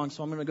going long,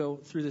 so I'm going to go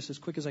through this as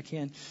quick as I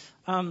can.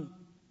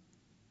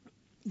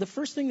 The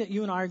first thing that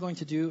you and I are going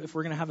to do if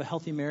we're going to have a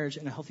healthy marriage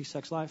and a healthy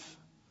sex life,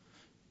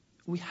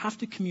 we have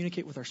to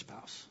communicate with our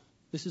spouse.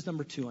 This is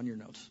number 2 on your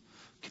notes.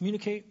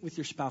 Communicate with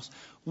your spouse.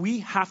 We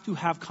have to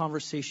have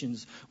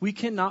conversations. We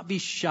cannot be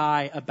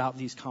shy about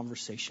these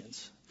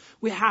conversations.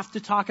 We have to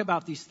talk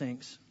about these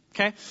things.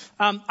 Okay?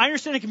 I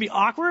understand it can be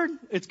awkward.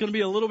 It's going to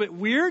be a little bit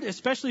weird,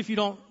 especially if you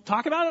don't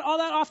talk about it all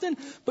that often.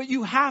 But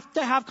you have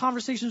to have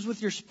conversations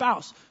with your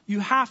spouse. You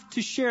have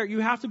to share. You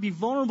have to be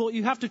vulnerable.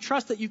 You have to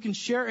trust that you can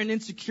share an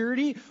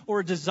insecurity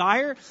or a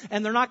desire,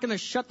 and they're not going to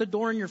shut the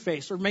door in your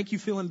face or make you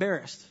feel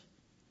embarrassed.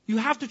 You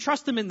have to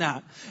trust them in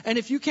that. And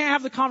if you can't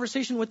have the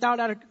conversation without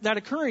that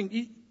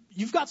occurring,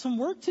 you've got some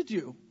work to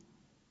do.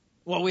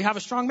 Well, we have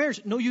a strong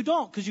marriage. No, you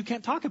don't, because you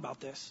can't talk about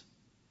this.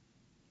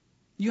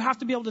 You have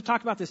to be able to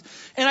talk about this.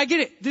 And I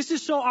get it. This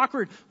is so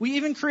awkward. We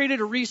even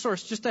created a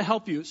resource just to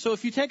help you. So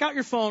if you take out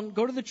your phone,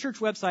 go to the church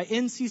website,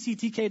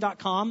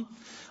 ncctk.com.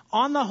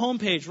 On the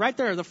homepage, right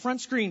there, the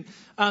front screen,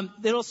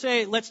 it'll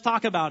say, let's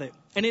talk about it.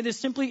 And it is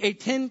simply a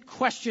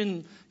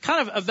 10-question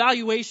kind of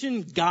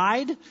evaluation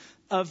guide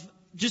of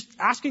just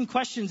asking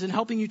questions and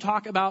helping you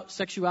talk about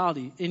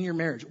sexuality in your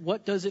marriage.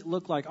 What does it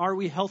look like? Are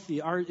we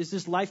healthy? Is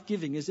this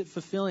life-giving? Is it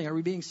fulfilling? Are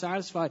we being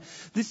satisfied?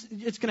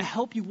 It's going to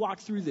help you walk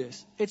through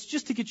this. It's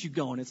just to get you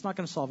going. It's not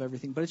going to solve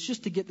everything, but it's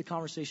just to get the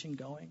conversation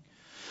going.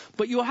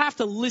 But you'll have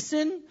to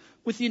listen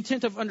with the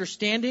intent of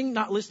understanding,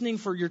 not listening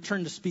for your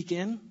turn to speak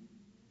in.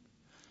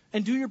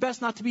 And do your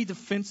best not to be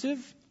defensive.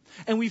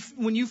 And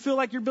when you feel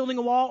like you're building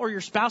a wall or your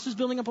spouse is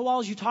building up a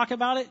wall as you talk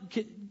about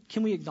it,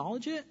 can we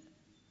acknowledge it?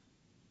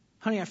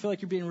 Honey, I feel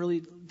like you're being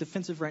really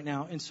defensive right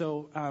now. And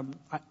so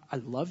I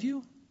love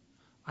you.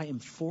 I am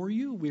for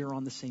you. We are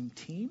on the same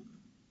team.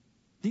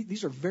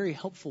 These are very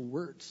helpful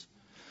words.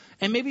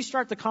 And maybe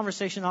start the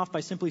conversation off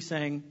by simply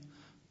saying,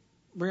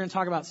 we're going to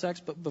talk about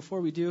sex, but before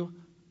we do,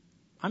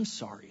 I'm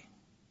sorry.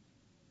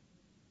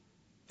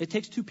 It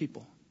takes 2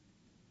 people.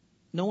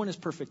 No one is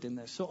perfect in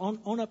this. So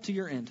own up to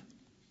your end,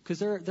 because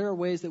there are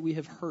ways that we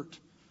have hurt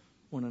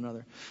one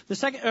another. The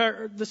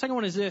second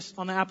one is this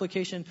on the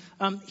application.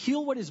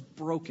 Heal what is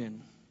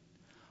broken.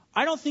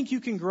 I don't think you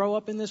can grow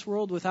up in this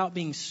world without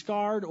being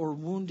scarred or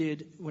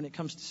wounded when it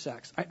comes to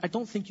sex. I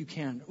don't think you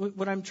can.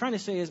 What I'm trying to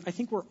say is I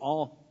think we're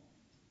all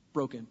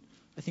broken.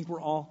 I think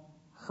we're all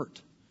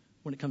hurt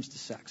when it comes to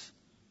sex.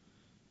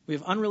 We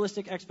have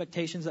unrealistic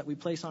expectations that we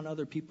place on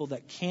other people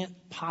that can't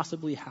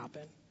possibly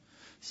happen.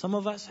 Some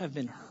of us have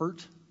been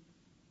hurt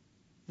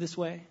this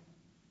way.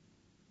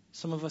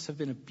 Some of us have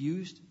been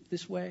abused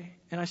this way.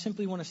 And I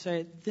simply want to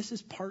say this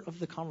is part of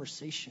the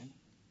conversation.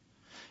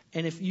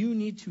 And if you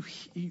need to,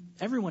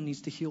 everyone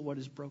needs to heal what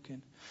is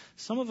broken.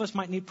 Some of us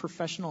might need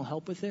professional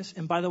help with this.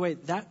 And by the way,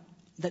 that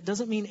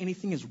doesn't mean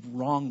anything is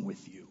wrong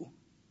with you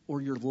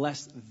or you're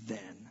less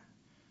than.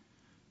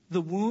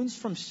 The wounds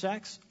from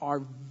sex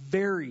are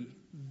very,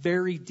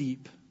 very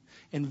deep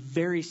and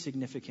very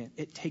significant.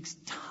 It takes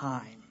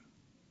time.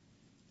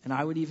 And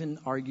I would even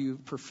argue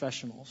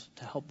professionals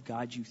to help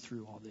guide you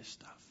through all this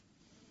stuff.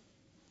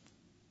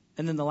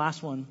 And then the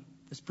last one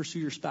is pursue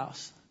your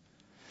spouse.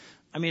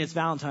 I mean, it's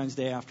Valentine's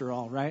Day after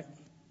all, right?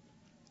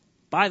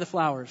 Buy the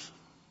flowers.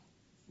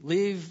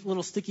 Leave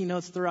little sticky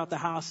notes throughout the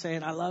house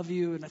saying, I love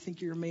you and I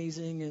think you're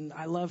amazing and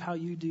I love how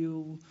you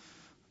do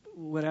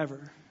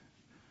whatever.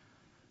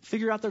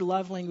 Figure out their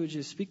love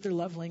languages. Speak their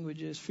love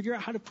languages. Figure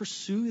out how to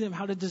pursue them,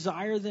 how to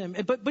desire them.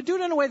 But do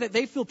it in a way that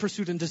they feel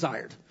pursued and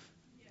desired.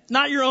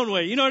 Not your own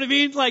way. You know what I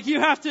mean? Like you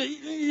have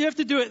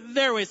to do it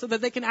their way so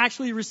that they can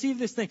actually receive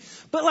this thing.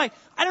 But like,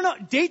 I don't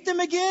know, date them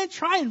again,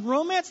 try and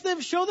romance them,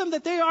 show them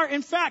that they are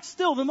in fact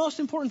still the most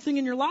important thing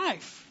in your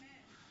life.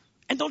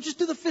 And don't just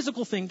do the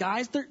physical thing,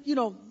 guys.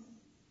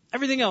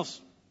 Everything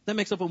else that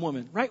makes up a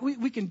woman, right?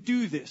 We can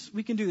do this.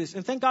 We can do this.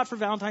 And thank God for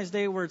Valentine's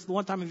Day where it's the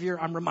one time of year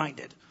I'm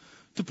reminded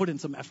to put in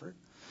some effort.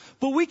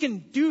 But we can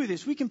do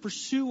this. We can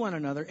pursue one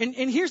another. And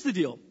here's the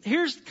deal.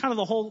 Here's kind of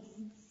the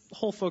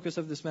whole focus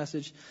of this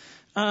message.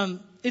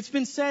 It's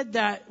been said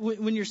that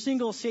when you're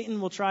single, Satan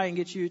will try and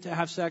get you to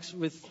have sex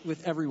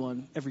with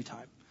everyone every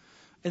time.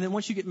 And then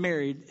once you get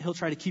married, he'll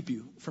try to keep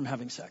you from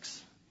having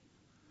sex.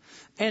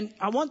 And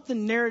I want the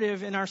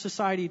narrative in our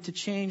society to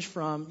change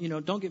from,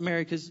 don't get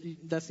married because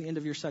that's the end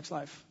of your sex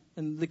life.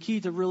 And the key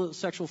to real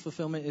sexual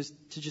fulfillment is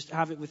to just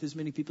have it with as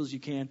many people as you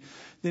can.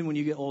 Then when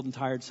you get old and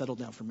tired, settle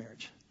down for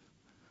marriage.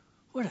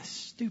 What a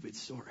stupid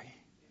story.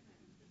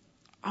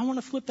 I want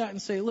to flip that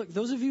and say, look,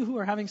 those of you who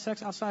are having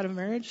sex outside of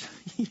marriage,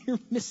 you're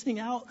missing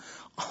out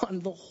on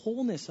the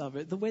wholeness of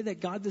it, the way that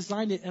God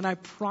designed it. And I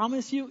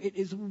promise you, it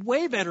is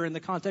way better in the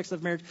context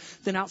of marriage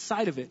than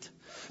outside of it.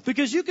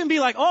 Because you can be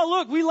like, oh,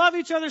 look, we love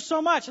each other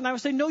so much. And I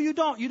would say, no, you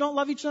don't. You don't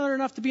love each other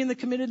enough to be in the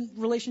committed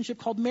relationship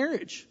called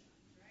marriage.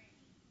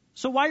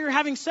 So while you're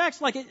having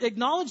sex,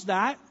 acknowledge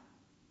that.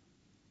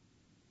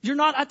 You're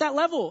not at that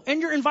level.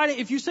 And you're inviting,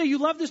 if you say you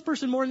love this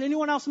person more than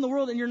anyone else in the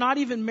world and you're not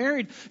even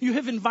married, you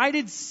have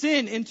invited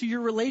sin into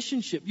your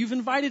relationship. You've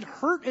invited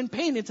hurt and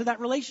pain into that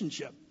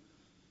relationship.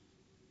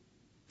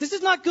 This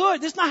is not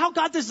good. This is not how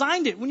God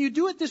designed it. When you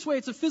do it this way,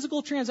 it's a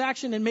physical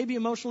transaction, and maybe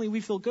emotionally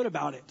we feel good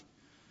about it.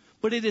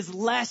 But it is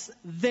less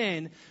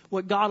than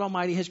what God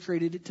Almighty has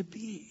created it to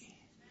be.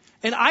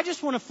 And I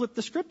just want to flip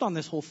the script on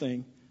this whole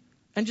thing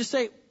and just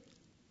say,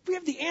 we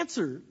have the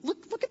answer.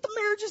 Look at the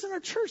marriages in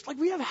our church. Like,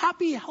 we have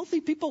happy,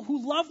 healthy people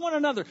who love one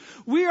another.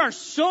 We are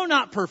so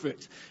not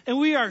perfect, and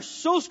we are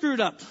so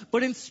screwed up.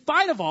 But in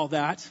spite of all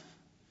that,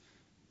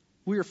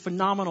 we are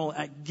phenomenal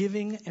at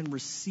giving and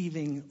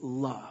receiving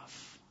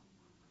love.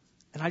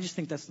 And I just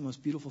think that's the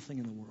most beautiful thing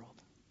in the world.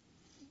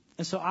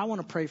 And so I want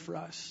to pray for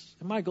us.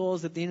 And my goal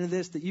is at the end of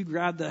this that you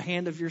grab the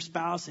hand of your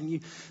spouse and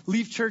you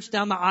leave church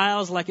down the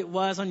aisles like it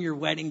was on your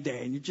wedding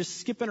day. And you're just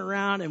skipping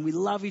around and we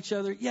love each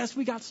other. Yes,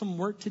 we got some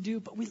work to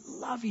do, but we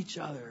love each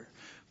other.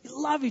 We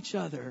love each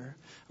other.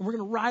 And we're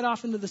going to ride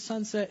off into the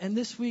sunset. And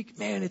this week,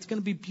 man, it's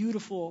going to be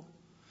beautiful.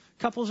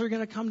 Couples are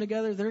going to come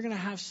together. They're going to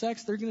have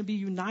sex. They're going to be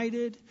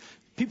united.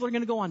 People are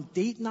going to go on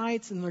date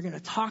nights and they're going to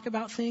talk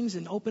about things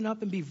and open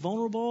up and be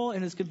vulnerable.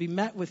 And it's going to be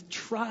met with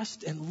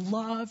trust and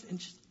love and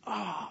just,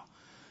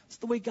 it's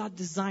the way God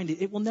designed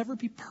it. It will never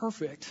be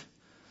perfect,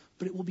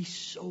 but it will be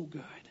so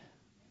good.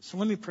 So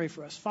let me pray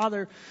for us.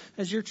 Father,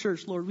 as your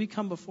church, Lord, we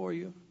come before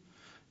you.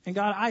 And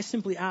God, I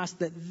simply ask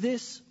that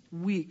this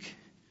week,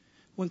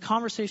 when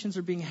conversations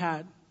are being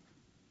had,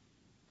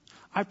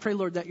 I pray,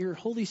 Lord, that your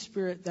Holy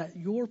Spirit, that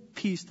your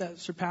peace that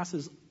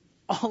surpasses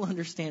all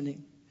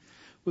understanding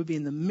would be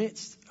in the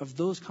midst of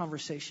those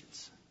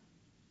conversations.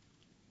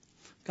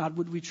 God,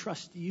 would we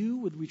trust you?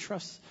 Would we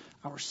trust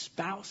our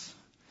spouse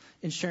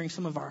in sharing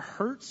some of our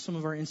hurts, some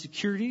of our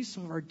insecurities,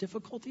 some of our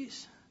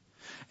difficulties,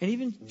 and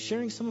even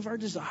sharing some of our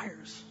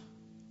desires?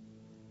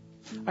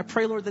 I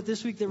pray, Lord, that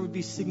this week there would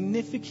be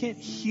significant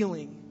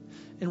healing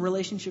in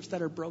relationships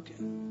that are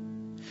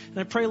broken. And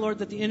I pray, Lord,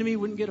 that the enemy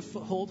wouldn't get a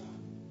foothold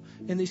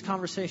in these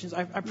conversations.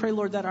 I pray,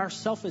 Lord, that our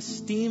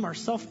self-esteem, our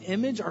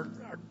self-image, our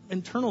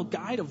internal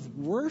guide of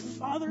worth,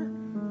 Father,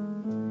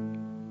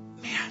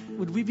 man,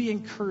 would we be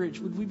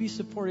encouraged? Would we be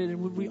supported?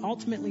 And would we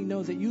ultimately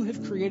know that you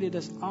have created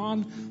us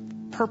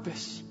on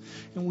purpose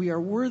and we are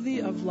worthy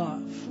of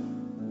love?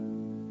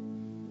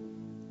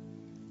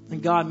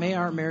 And God, may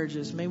our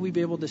marriages, may we be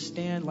able to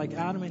stand like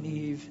Adam and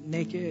Eve,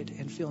 naked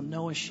and feel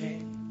no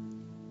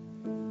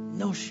shame.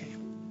 No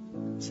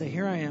shame. Say,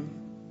 here I am.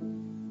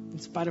 In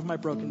spite of my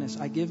brokenness,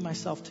 I give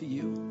myself to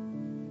you.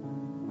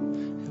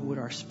 And would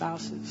our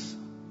spouses,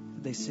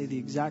 would they say the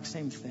exact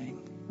same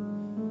thing?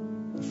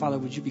 And Father,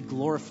 would you be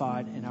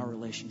glorified in our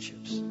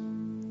relationships?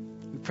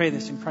 We pray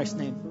this in Christ's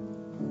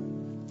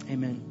name.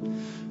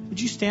 Amen.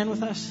 Would you stand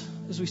with us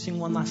as we sing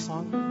one last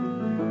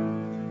song?